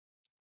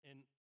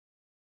 And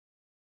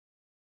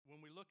when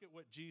we look at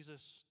what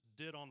Jesus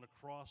did on the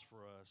cross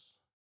for us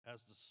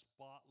as the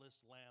spotless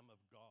Lamb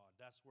of God,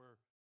 that's where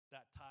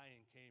that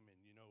tie-in came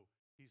in. You know,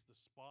 he's the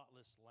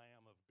spotless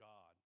Lamb of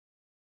God.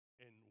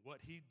 And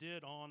what he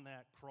did on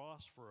that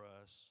cross for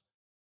us,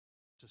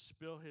 to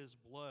spill his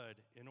blood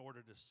in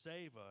order to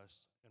save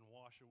us and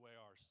wash away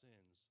our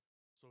sins.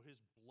 So his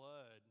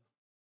blood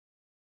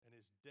and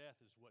his death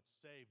is what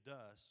saved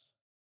us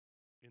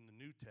in the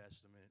New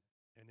Testament.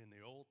 And in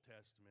the Old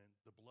Testament,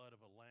 the blood of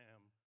a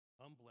lamb,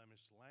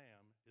 unblemished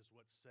lamb, is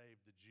what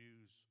saved the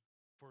Jews'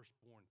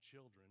 firstborn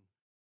children.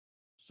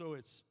 So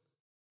it's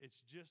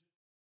just,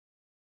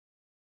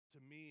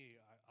 to me,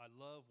 I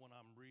love when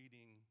I'm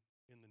reading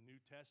in the New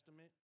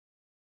Testament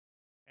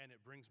and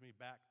it brings me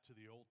back to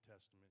the Old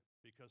Testament,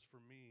 because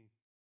for me,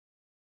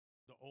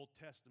 the Old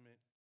Testament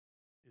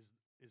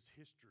is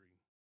history,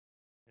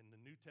 and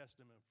the New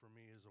Testament for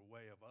me is a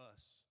way of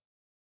us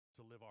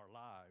to live our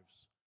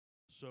lives.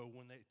 So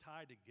when they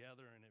tie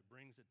together and it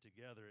brings it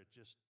together, it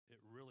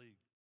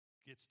really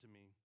gets to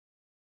me.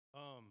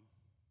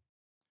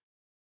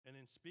 And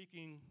in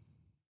speaking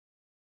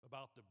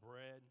about the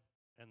bread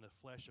and the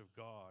flesh of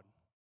God,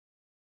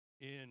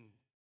 in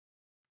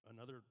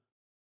another,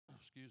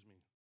 excuse me,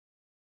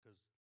 because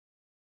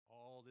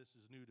all this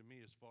is new to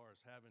me as far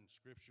as having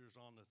scriptures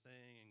on the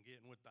thing and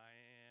getting with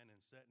Diane and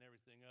setting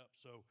everything up.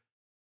 So,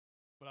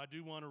 but I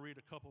do want to read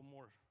a couple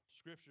more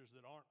scriptures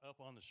that aren't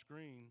up on the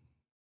screen.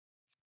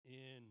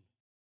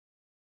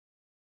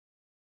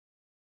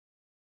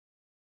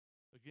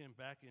 Again,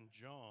 back in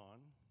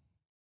John.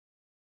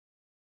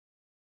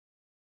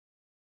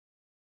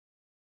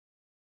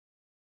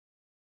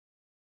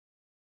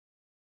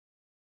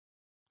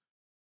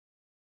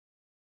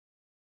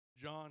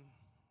 John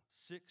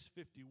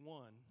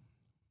 6:51,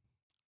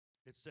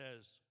 it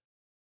says,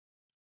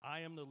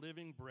 I am the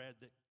living bread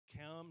that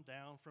came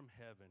down from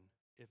heaven.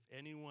 If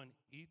anyone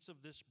eats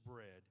of this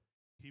bread,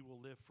 he will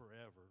live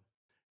forever.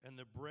 And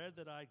the bread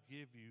that I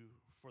give you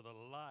for the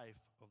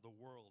life of the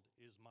world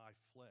is my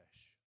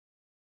flesh.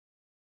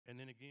 And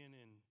then again,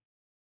 in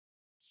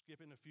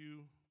skipping a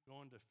few,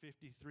 going to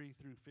 53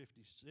 through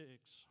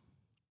 56,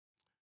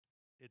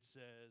 it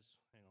says,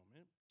 hang on a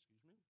minute,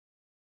 excuse me.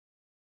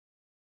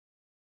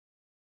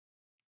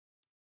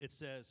 It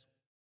says,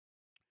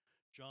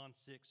 John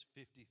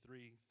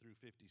 6:53 through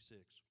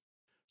 56.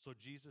 So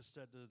Jesus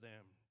said to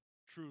them,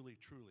 truly,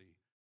 truly,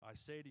 I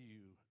say to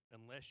you,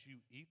 unless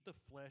you eat the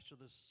flesh of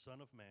the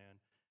Son of Man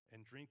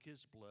and drink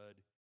his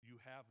blood, you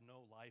have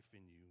no life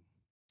in you.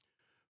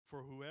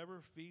 For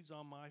whoever feeds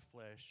on my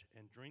flesh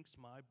and drinks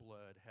my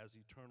blood has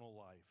eternal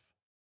life,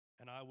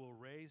 and I will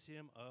raise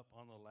him up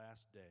on the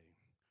last day.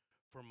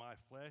 For my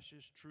flesh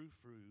is true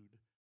food,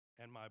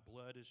 and my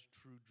blood is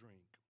true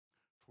drink.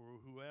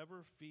 For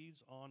whoever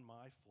feeds on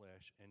my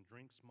flesh and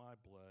drinks my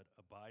blood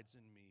abides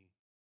in me,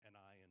 and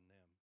I in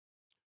them.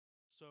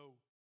 So,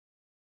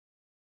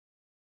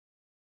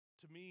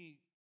 to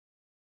me,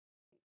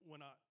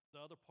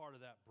 the other part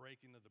of that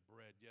breaking of the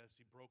bread, yes,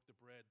 he broke the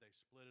bread, they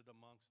split it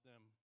amongst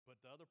them,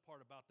 but the other part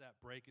about that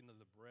breaking of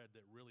the bread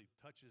that really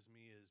touches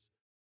me is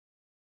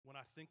when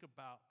I think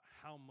about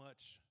how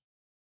much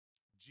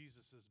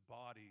Jesus'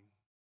 body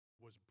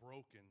was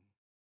broken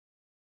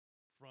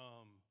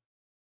from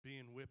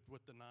being whipped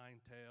with the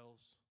 9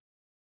 tails,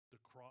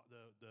 the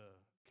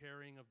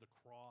carrying of the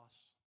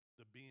cross,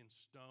 the being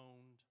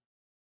stoned,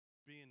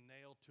 being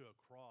nailed to a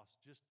cross,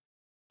 just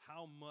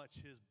how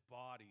much his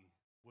body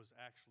was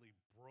actually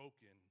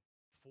broken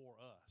for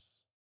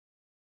us.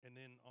 And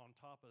then on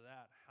top of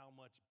that, how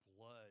much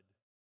blood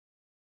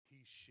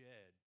he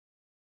shed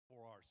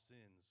for our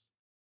sins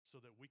so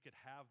that we could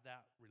have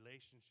that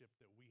relationship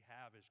that we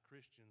have as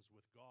Christians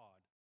with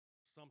God.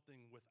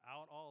 something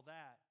without all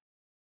that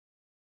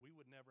we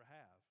would never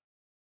have.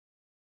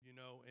 And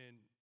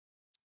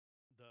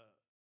the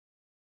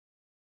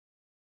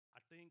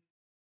I think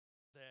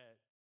that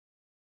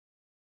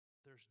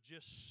there's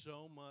just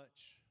so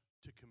much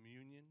to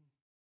communion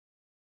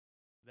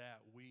that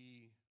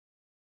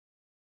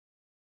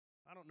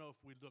I don't know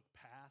if we look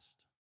past,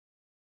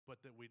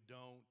 but that we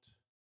don't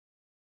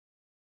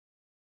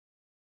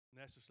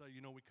necessarily,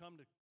 we come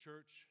to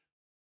church,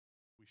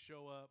 we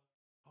show up,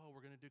 oh,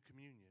 we're going to do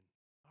communion.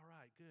 All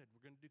right, good,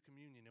 we're going to do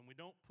communion. And we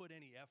don't put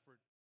any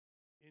effort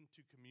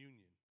into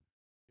communion.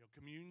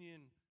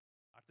 Communion,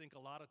 I think a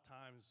lot of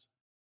times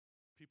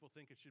people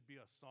think it should be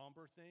a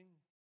somber thing,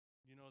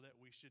 that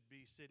we should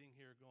be sitting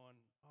here going,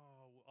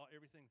 oh,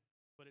 everything,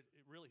 but it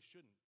really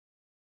shouldn't.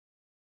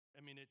 I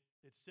mean, it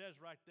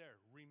says right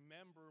there,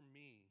 remember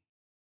me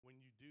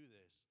when you do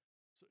this.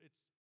 So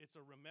it's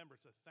a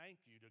remembrance, a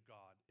thank you to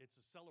God.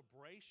 It's a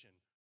celebration.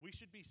 We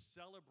should be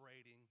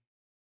celebrating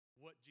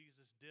what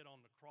Jesus did on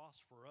the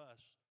cross for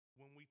us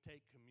when we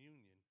take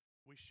communion.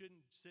 We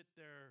shouldn't sit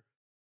there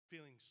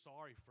feeling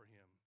sorry for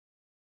him.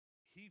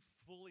 He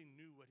fully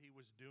knew what he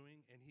was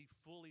doing, and he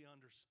fully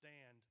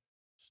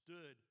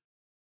understood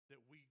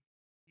that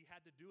he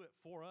had to do it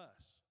for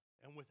us.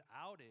 And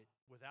without it,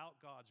 without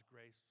God's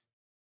grace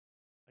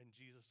and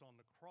Jesus on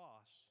the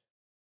cross,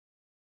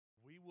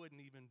 we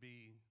wouldn't even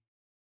be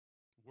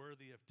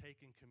worthy of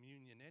taking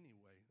communion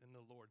anyway in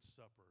the Lord's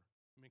Supper.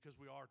 I mean, because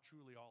we are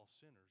truly all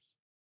sinners.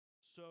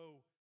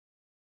 So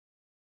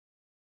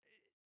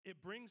it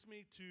brings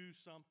me to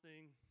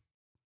something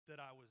that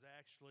I was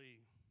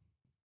actually,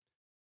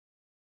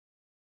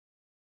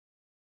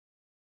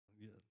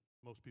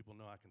 most people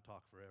know I can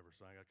talk forever,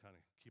 so I got to kind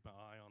of keep an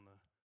eye on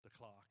the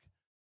clock.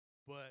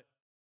 But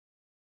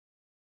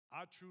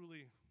I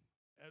truly,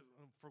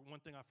 for one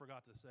thing I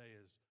forgot to say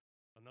is,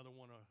 another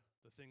one of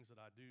the things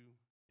that I do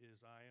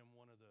is I am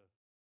one of the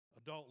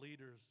adult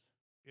leaders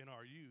in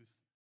our youth.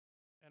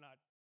 And I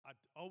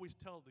always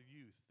tell the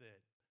youth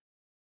that,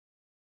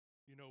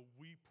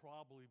 we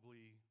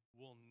probably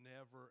will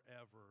never,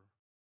 ever,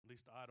 at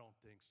least I don't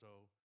think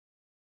so,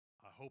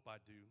 I hope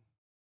I do,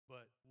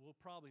 but we'll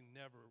probably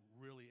never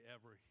really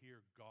ever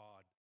hear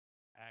God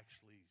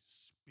actually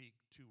speak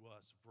to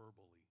us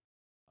verbally.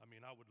 I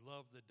mean, I would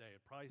love the day.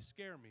 It'd probably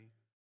scare me,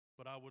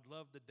 but I would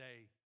love the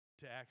day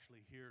to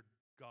actually hear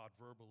God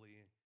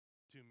verbally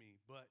to me.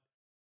 But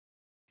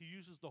he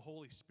uses the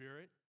Holy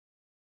Spirit,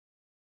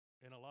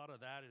 and a lot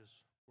of that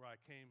is where I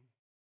came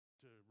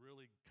to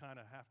really kind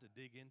of have to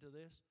dig into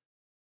this.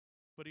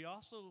 But he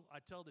also,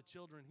 I tell the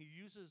children, he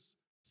uses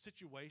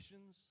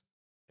situations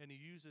and he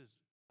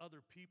uses other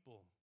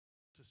people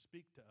to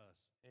speak to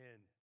us.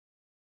 And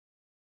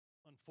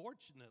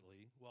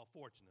fortunately,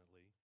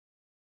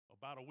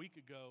 about a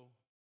week ago,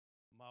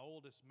 my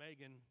oldest,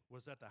 Megan,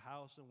 was at the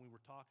house, and we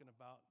were talking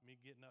about me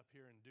getting up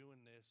here and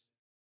doing this.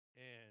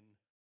 And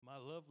my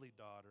lovely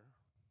daughter,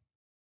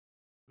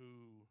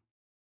 who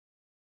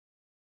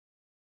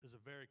is a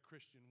very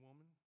Christian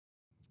woman,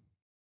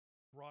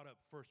 brought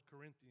up 1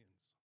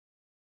 Corinthians.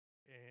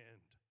 And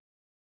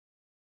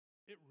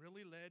it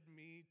really led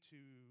me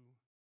to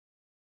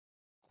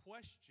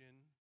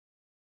question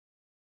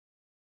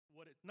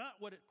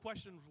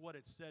questioned what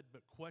it said,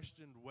 but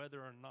questioned whether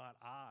or not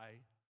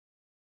I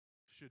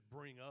should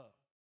bring up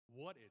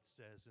what it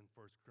says in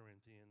 1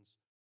 Corinthians.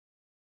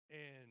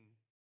 And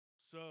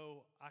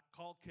so I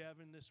called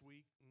Kevin this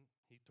week, and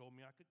he told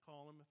me I could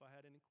call him if I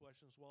had any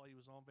questions while he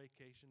was on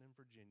vacation in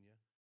Virginia.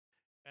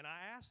 And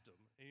I asked him,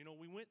 and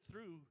we went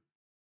through,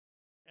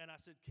 and I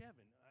said,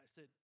 Kevin,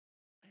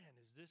 man,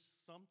 is this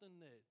something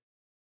that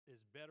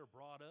is better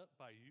brought up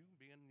by you,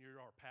 being you're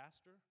our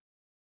pastor?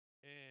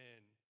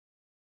 And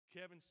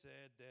Kevin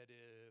said that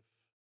if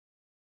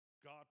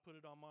God put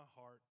it on my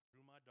heart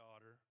through my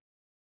daughter,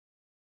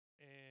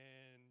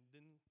 and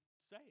then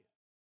say it,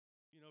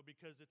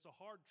 because it's a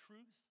hard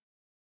truth,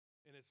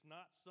 and it's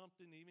not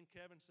something, even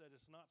Kevin said,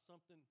 it's not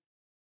something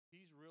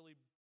he's really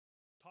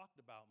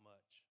talked about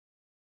much.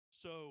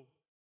 So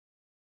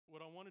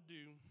what I want to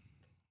do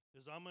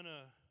is I'm going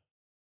to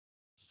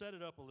set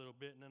it up a little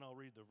bit, and then I'll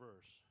read the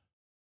verse.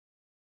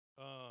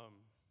 Let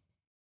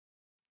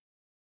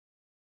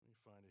me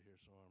find it here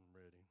so I'm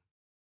ready.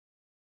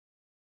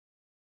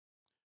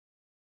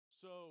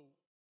 So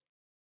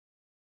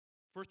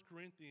 1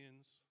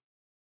 Corinthians,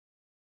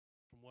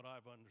 from what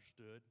I've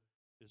understood,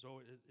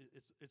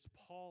 it's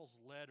Paul's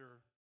letter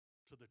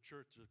to the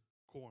church of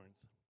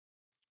Corinth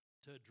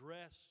to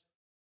address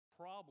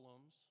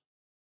problems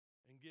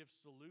and give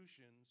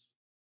solutions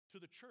to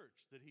the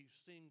church that he's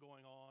seen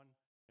going on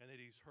and that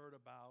he's heard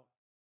about.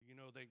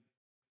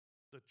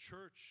 The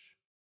church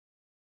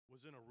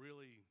was in a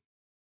really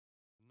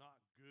not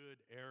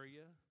good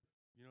area.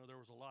 There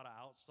was a lot of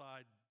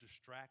outside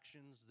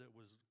distractions that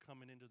was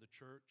coming into the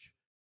church.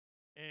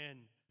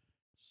 And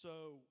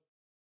so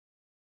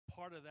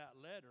part of that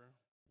letter,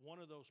 one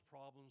of those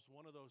problems,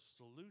 one of those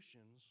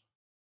solutions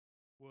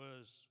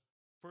was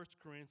 1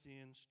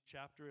 Corinthians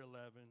chapter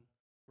 11,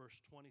 verse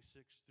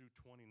 26 through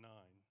 29.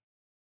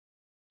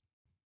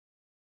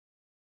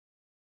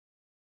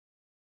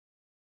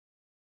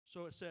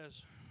 So it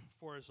says,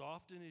 "For as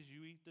often as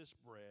you eat this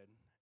bread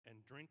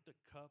and drink the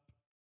cup,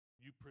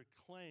 you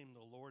proclaim the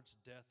Lord's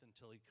death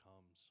until he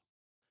comes.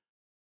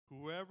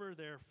 Whoever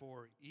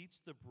therefore eats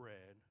the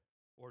bread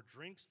or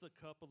drinks the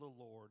cup of the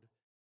Lord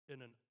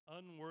in an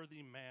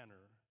unworthy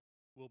manner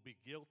will be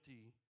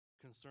guilty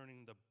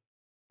concerning the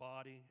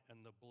body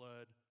and the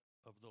blood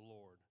of the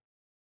Lord.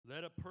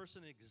 Let a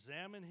person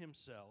examine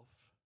himself,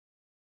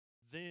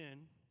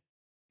 then,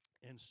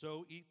 and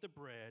so eat the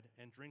bread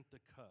and drink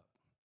the cup.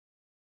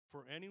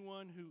 For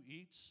anyone who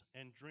eats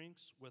and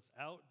drinks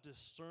without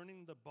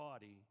discerning the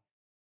body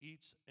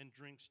eats and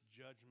drinks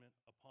judgment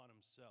upon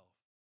himself."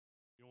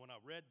 You know, when I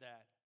read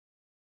that,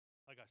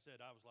 like I said,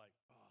 I was like,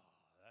 oh,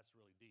 that's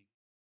really deep.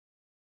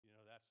 You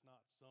know, that's not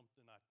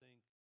something I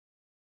think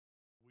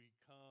we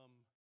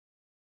come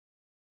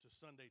to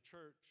Sunday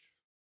church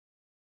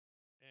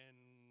and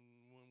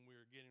when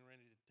we're getting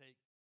ready to take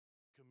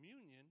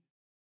communion,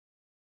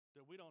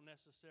 that we don't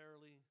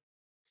necessarily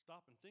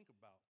stop and think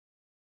about.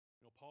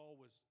 You know, Paul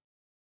was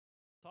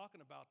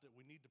talking about that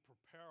we need to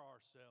prepare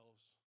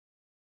ourselves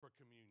for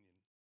communion.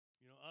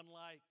 You know,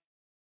 unlike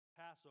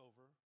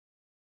Passover,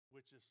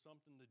 which is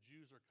something the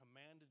Jews are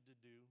commanded to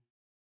do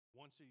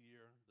once a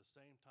year, the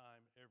same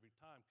time, every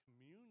time,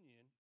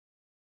 communion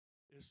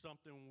is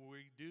something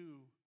we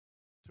do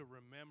to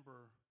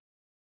remember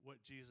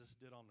what Jesus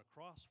did on the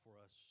cross for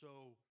us.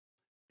 So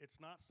it's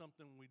not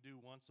something we do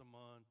once a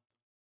month,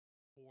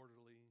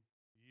 quarterly,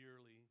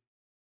 yearly.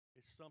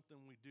 It's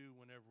something we do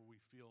whenever we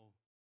feel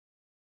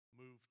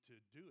moved to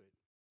do it.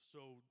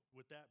 So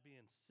with that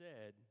being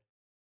said,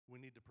 we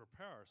need to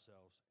prepare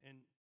ourselves.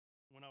 And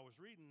when I was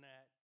reading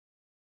that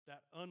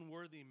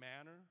unworthy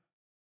manner,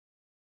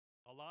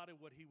 a lot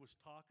of what he was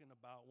talking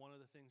about, one of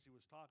the things he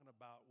was talking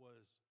about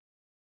was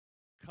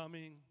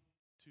coming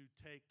to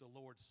take the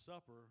Lord's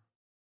Supper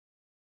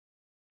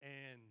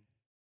and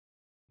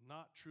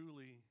not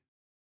truly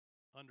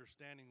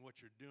understanding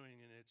what you're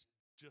doing, and it's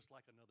just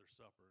like another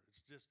supper.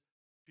 It's just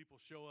people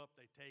show up,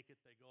 they take it,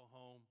 they go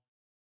home.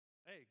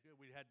 Hey, good,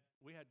 we had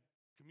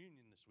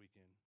communion this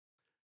weekend.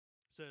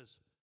 It says,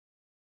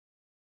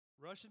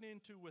 rushing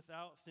into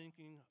without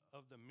thinking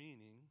of the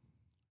meaning,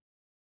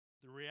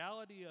 the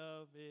reality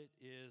of it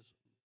is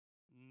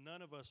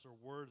none of us are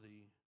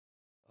worthy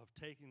of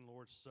taking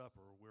Lord's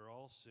Supper. We're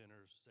all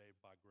sinners saved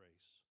by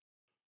grace.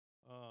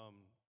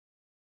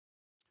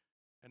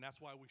 And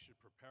that's why we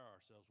should prepare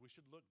ourselves. We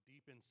should look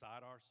deep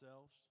inside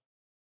ourselves.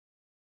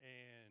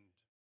 And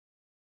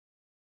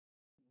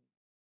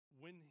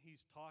when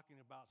he's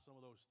talking about some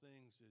of those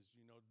things is,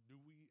 you know,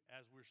 do we,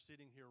 as we're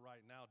sitting here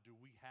right now, do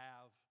we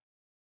have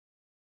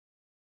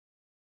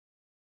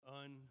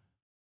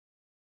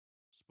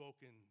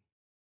unspoken,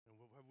 and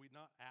have we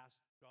not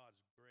asked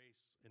God's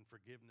grace and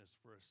forgiveness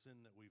for a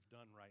sin that we've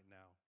done right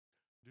now?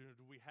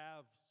 Do we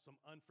have some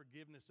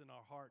unforgiveness in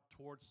our heart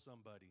towards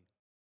somebody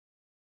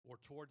or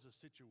towards a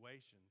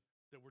situation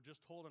that we're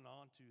just holding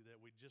on to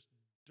that we just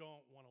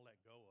don't want to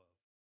let go of?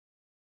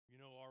 You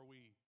know, are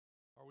we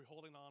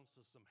holding on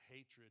to some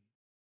hatred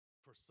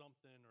for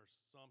something or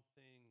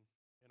something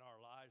in our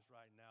lives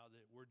right now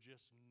that we're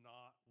just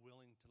not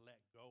willing to let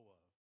go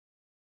of?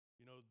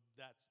 You know,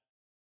 that's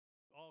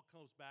all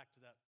comes back to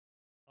that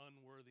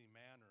unworthy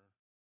manner,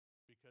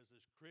 because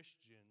as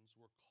Christians,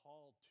 we're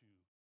called to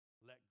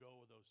let go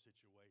of those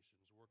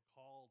situations. We're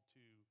called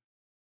to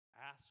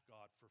ask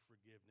God for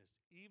forgiveness,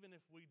 even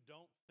if we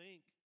don't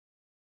think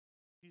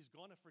he's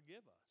going to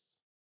forgive us.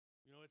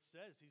 You know, it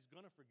says he's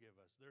going to forgive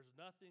us. There's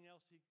nothing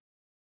else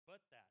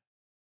but that.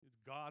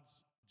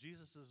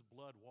 Jesus'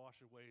 blood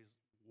washes away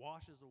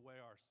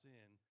our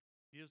sin,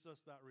 gives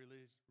us that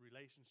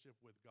relationship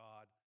with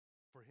God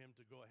for him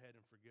to go ahead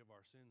and forgive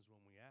our sins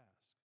when we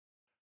ask.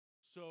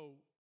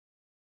 So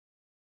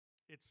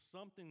it's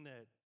something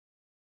that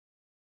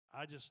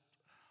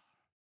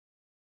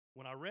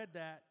when I read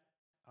that,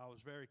 I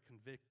was very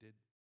convicted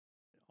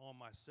on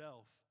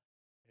myself.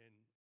 And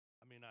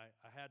I mean, I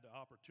had the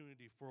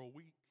opportunity for a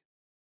week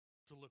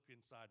to look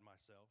inside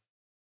myself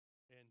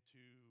and to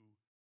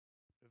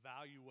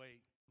evaluate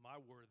my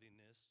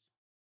worthiness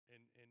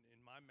and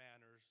my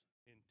manners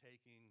in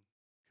taking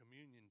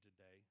communion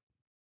today.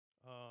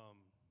 Dang,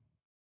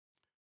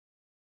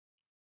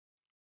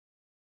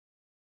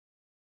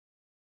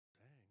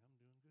 I'm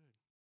doing good.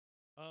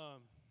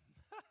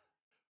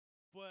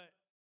 But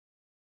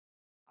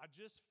I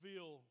just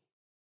feel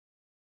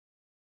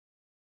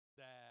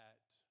that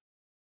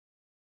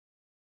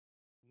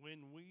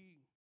when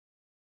we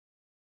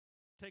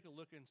take a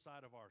look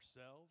inside of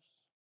ourselves,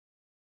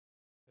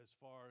 as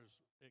far as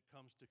it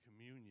comes to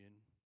communion,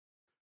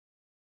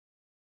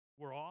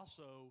 we're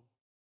also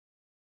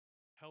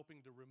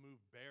helping to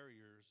remove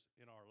barriers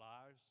in our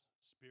lives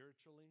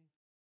spiritually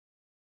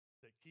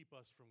that keep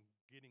us from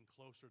getting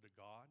closer to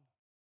God.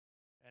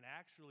 And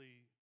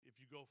actually, if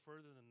you go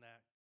further than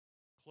that,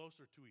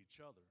 closer to each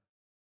other.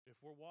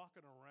 If we're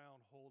walking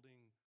around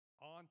holding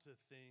on to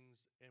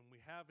things and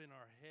we have in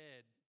our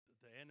head,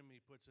 the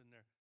enemy puts in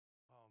there,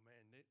 oh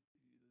man, you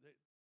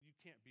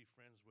can't be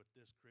friends with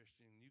this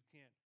Christian. You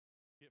can't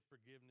get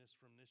forgiveness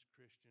from this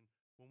Christian.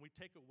 when we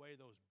take away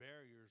those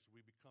barriers,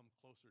 we become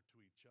closer to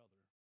each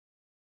other.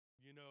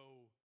 You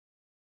know,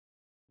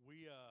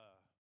 we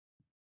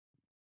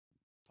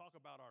talk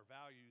about our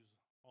values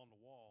on the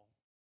wall,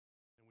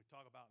 and we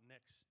talk about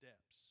next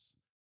steps.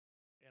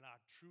 And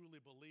I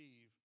truly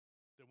believe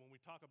that when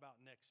we talk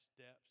about next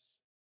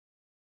steps,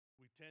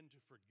 we tend to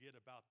forget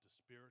about the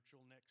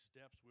spiritual next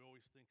steps. We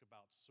always think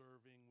about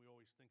serving, we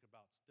always think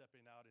about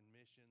stepping out in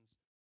missions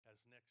as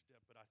next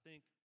step. But I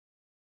think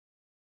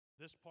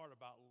this part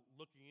about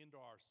looking into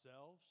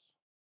ourselves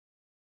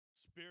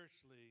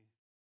spiritually,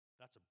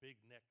 that's a big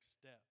next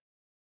step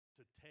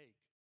to take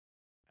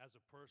as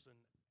a person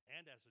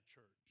and as a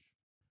church.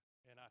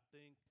 And I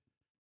think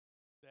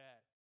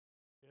that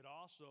it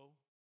also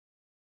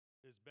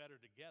is better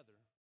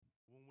together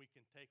when we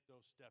can take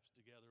those steps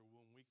together,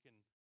 when we can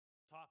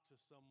talk to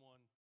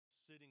someone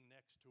sitting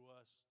next to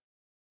us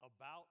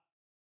about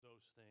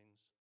those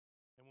things,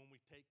 and when we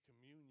take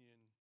communion,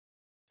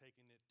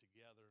 taking it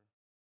together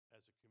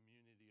as a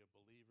community of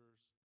believers,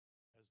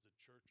 as the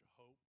Church of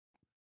Hope.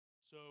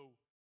 So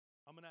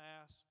I'm going to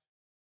ask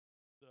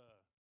the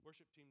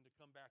worship team to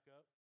come back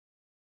up.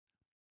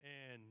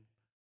 And,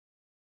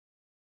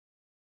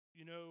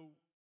 you know,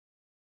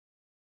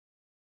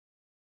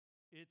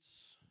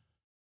 it's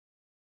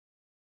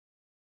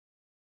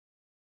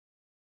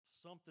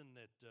something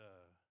that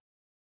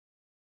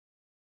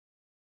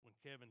when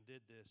Kevin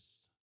did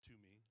this to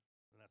me,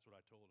 and that's what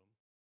I told him,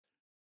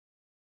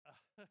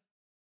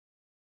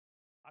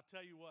 I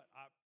tell you what,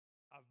 I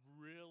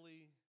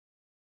really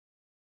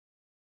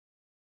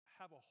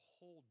have a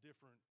whole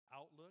different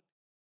outlook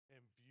and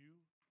view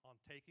on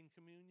taking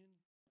communion.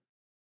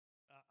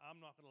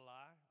 I'm not going to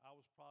lie, I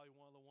was probably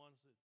one of the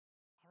ones that,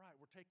 all right,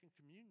 we're taking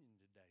communion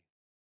today.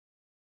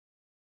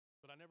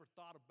 But I never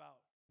thought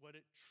about what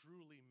it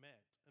truly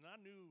meant. And I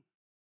knew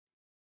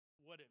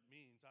what it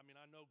means. I mean,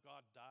 I know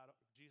God died,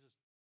 Jesus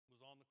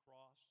was on the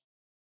cross.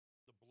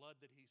 The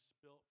blood that he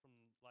spilt from,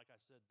 like I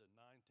said, the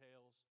 9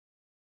 tails,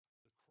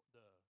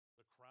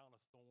 the crown of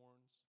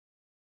thorns,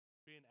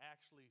 being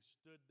actually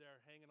stood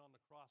there hanging on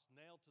the cross,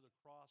 nailed to the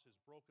cross, his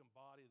broken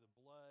body, the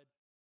blood,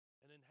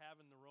 and then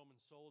having the Roman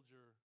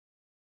soldier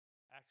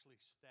actually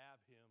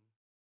stab him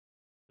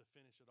to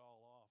finish it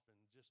all off. And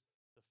just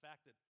the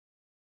fact that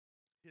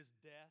his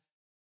death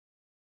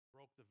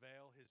broke the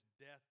veil, his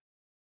death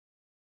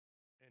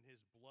and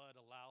his blood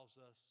allows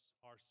us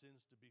our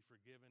sins to be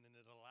forgiven, and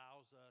it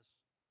allows us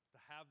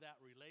to have that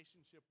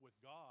relationship with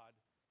God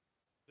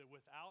that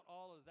without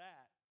all of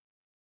that,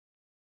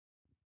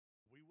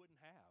 we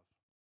wouldn't have.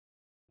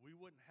 We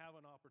wouldn't have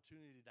an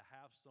opportunity to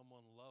have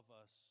someone love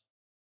us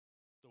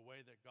the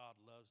way that God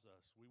loves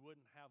us. We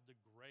wouldn't have the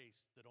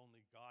grace that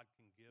only God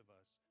can give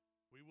us.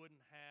 We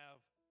wouldn't have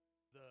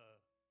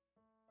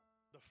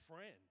the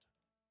friend.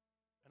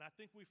 And I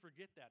think we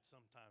forget that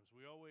sometimes.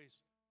 We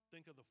always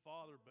think of the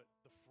Father, but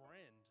the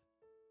friend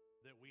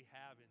that we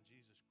have in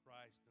Jesus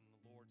Christ and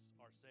the Lord,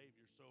 our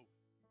Savior. So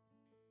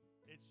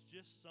it's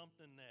just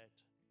something that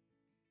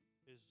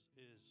is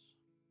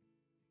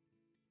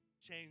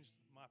changed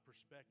my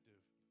perspective.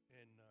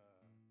 And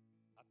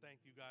I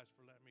thank you guys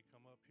for letting me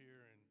come up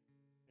here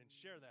and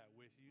share that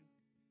with you.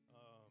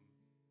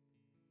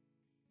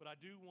 But I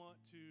do want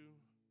to,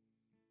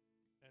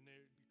 and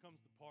there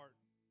comes the part,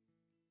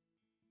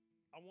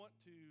 I want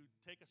to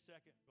take a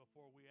second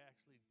before we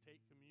actually take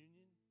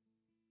communion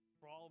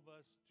for all of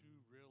us to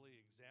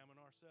really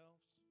examine ourselves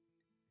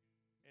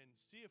and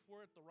see if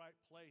we're at the right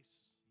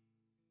place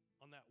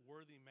on that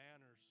worthy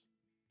manners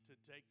to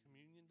take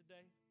communion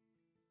today.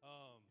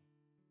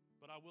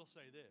 But I will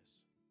say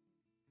this.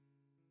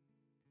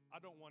 I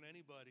don't want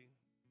anybody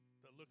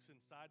that looks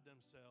inside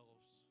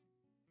themselves,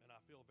 and I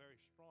feel very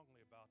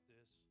strongly about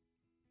this,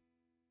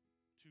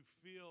 to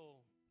feel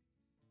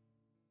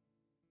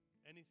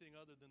anything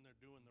other than they're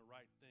doing the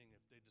right thing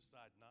if they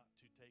decide not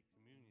to take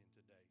communion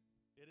today.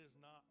 It is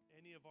not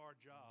any of our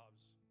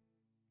jobs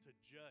to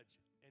judge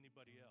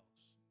anybody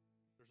else.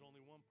 There's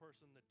only one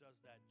person that does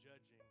that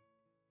judging.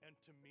 And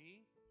to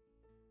me,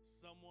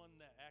 someone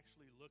that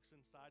actually looks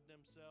inside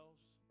themselves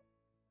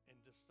and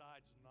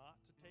decides not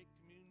to take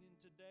communion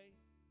today,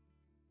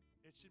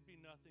 it should be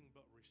nothing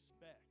but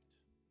respect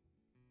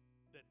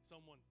that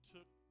someone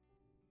took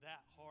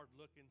that hard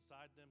look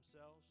inside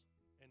themselves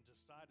and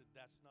decided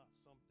that's not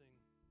something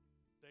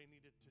they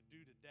needed to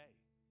do today.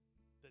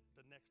 That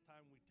the next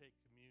time we take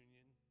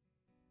communion,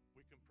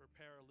 we can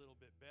prepare a little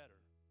bit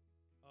better.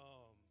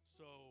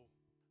 So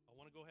I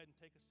want to go ahead and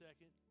take a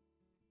second,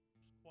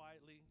 just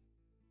quietly,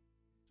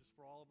 just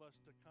for all of us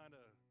to kind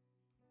of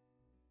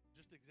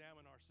just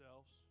examine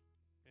ourselves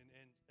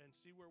and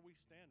see where we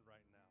stand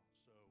right now.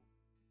 So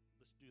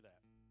let's do that.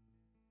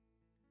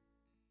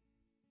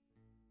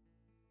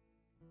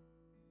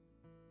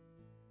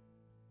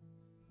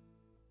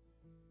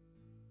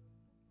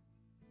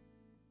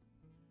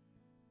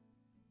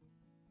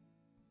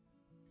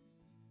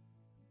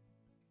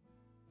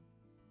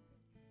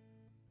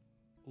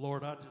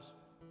 Lord, I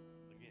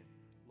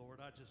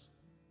just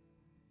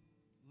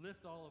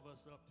lift all of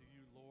us up to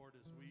you, Lord,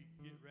 as we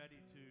get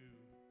ready to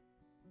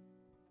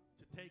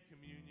take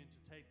communion,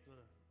 to take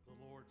the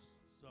Lord's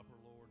Supper,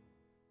 Lord.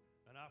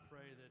 And I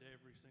pray that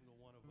every single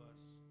one of us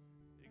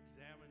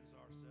examines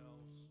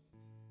ourselves,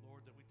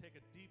 Lord, that we take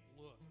a deep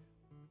look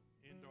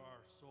into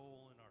our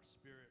soul and our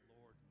spirit,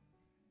 Lord,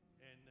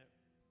 and that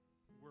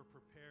we're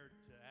prepared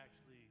to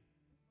actually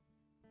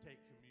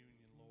take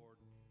communion, Lord.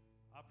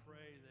 I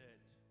pray that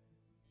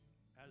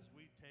as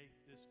we take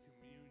this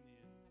communion,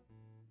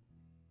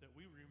 that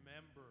we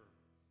remember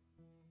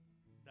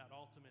that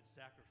ultimate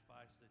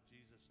sacrifice that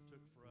Jesus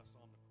took for us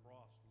on the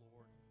cross,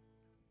 Lord,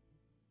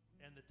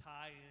 and the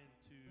tie-in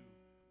to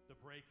the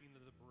breaking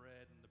of the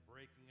bread and the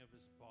breaking of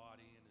his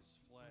body and his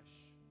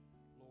flesh,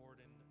 Lord,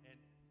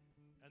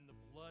 and the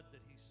blood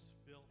that he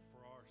spilt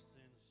for our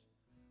sins,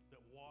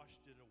 that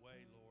washed it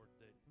away, Lord,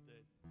 that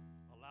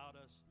allowed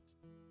us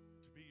to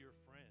be your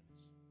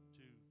friends,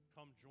 to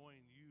come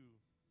join you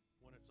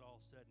when it's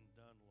all said and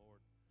done, Lord.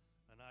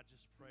 And I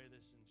just pray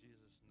this in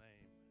Jesus'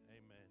 name.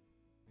 Amen.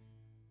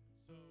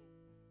 So,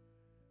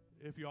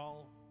 if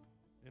y'all,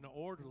 in an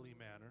orderly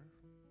manner,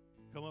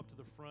 come up to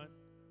the front.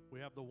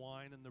 We have the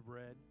wine and the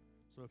bread.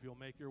 So if you'll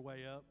make your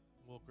way up,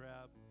 we'll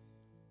grab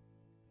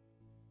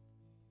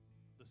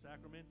the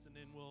sacraments and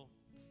then we'll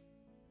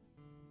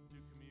do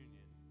communion.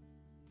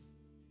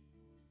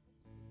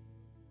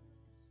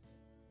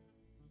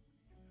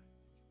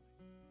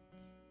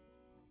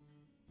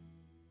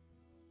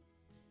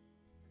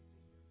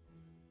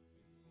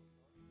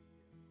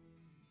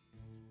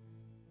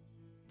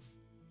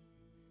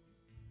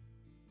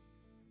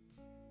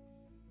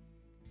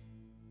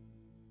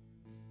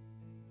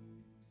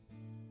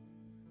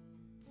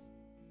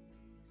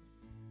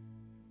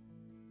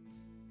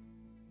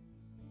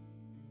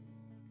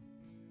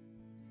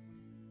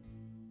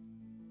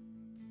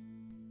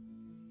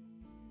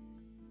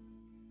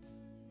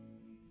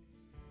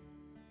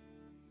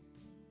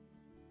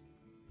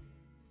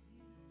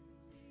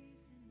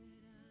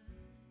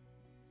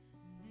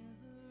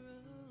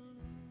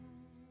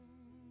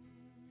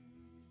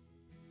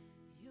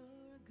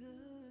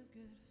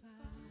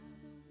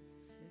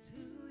 It's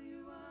who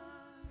you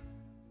are.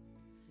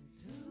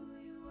 It's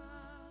who you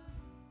are.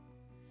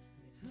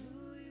 It's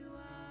who you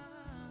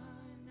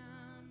are. And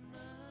I'm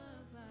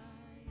loved by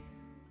you.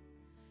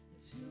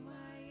 It's who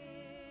I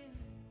am.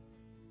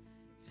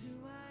 It's who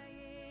I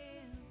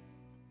am.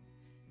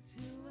 It's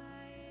who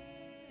I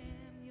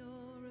am.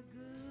 You're a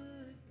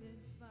good,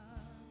 good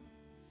Father.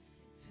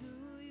 It's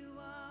who you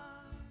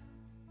are.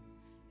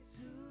 It's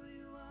who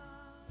you are.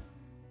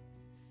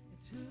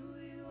 It's who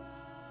you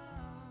are.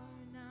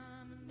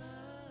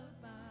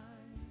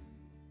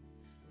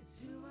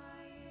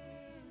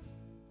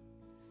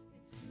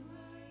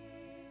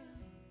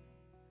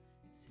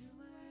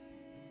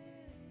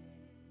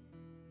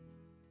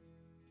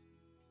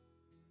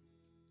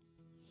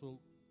 So,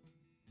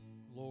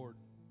 Lord,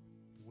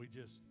 we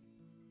just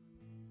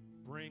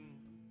bring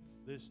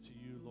this to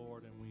you,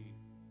 Lord, and we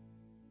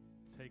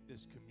take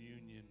this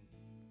communion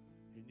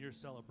in your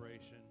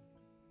celebration,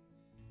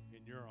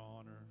 in your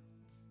honor,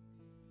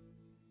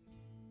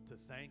 to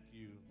thank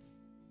you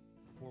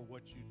for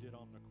what you did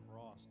on the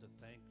cross, to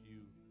thank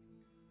you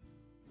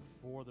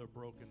for the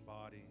broken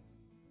body,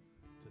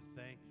 to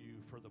thank you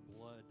for the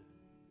blood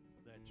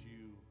that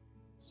you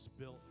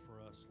spilt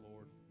for us,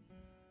 Lord.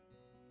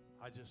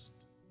 I just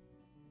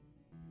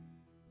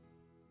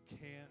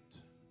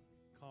can't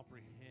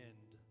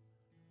comprehend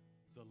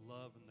the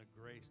love and the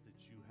grace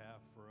that you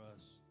have for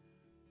us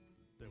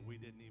that we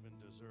didn't even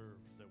deserve,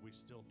 that we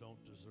still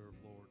don't deserve,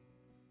 Lord.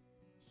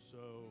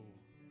 So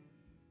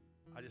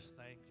I just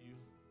thank you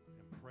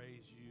and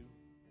praise you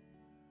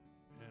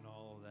and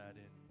all of that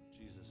in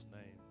Jesus'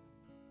 name.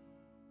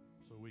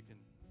 So we can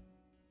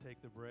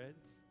take the bread.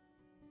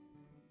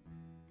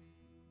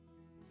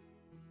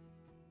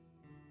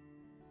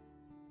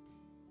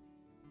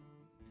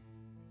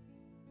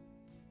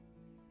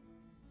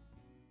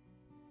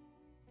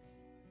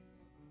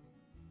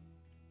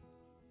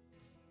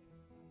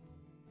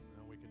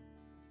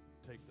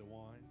 Take the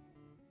wine.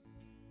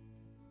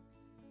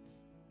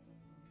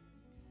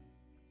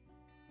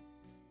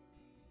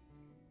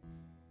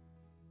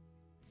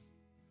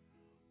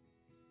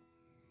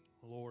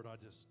 Lord, I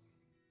just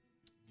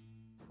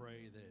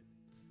pray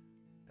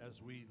that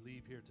as we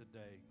leave here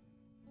today,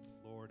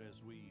 Lord,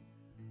 as we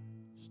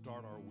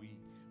start our week,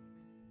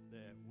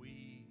 that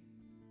we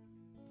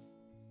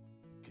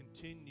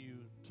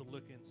continue to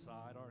look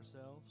inside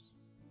ourselves,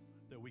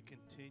 that we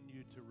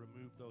continue to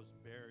remove those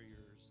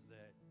barriers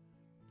that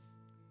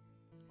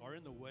are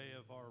in the way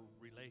of our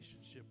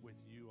relationship with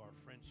you, our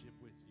friendship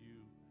with you,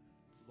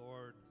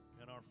 Lord,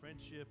 and our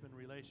friendship and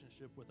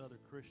relationship with other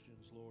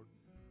Christians, Lord.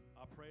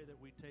 I pray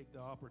that we take the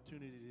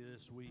opportunity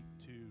this week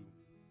to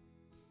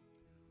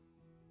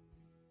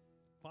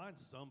find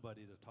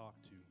somebody to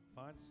talk to,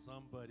 find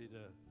somebody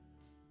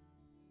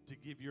to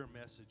give your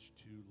message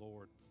to,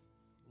 Lord.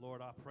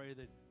 Lord, I pray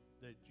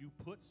that you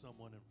put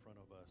someone in front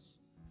of us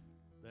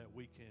that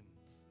we can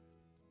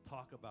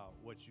talk about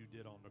what you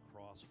did on the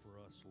cross for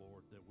us,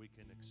 Lord, that we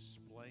can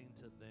explain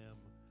to them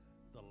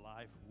the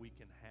life we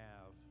can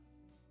have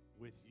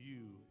with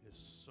you is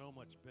so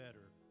much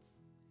better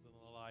than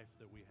the life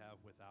that we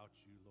have without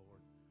you,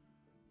 Lord.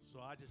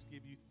 So I just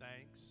give you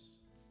thanks.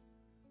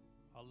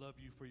 I love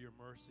you for your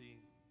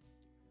mercy.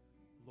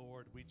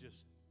 Lord,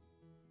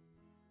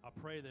 I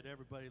pray that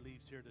everybody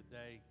leaves here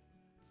today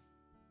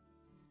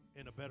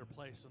in a better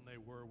place than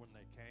they were when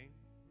they came.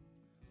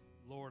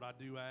 Lord, I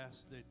do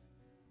ask that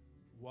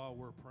while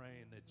we're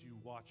praying that you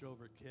watch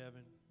over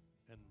Kevin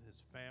and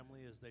his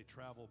family as they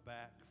travel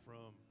back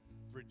from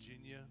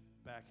Virginia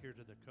back here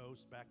to the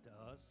coast, back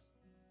to us.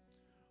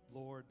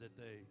 Lord, that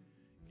they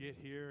get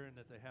here and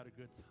that they had a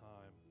good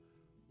time.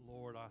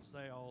 Lord, I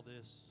say all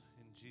this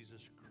in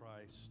Jesus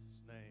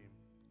Christ's name.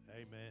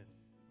 Amen.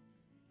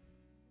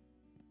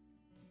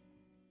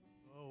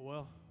 Oh,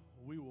 well,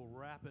 we will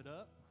wrap it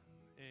up.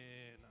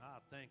 And I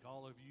thank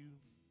all of you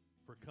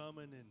for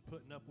coming and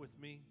putting up with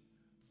me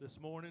this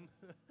morning.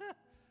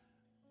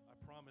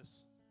 I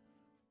promise,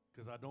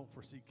 because I don't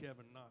foresee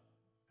Kevin not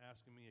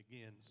asking me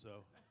again.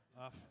 So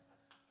I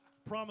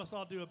promise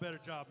I'll do a better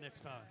job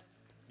next time.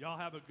 Y'all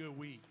have a good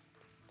week.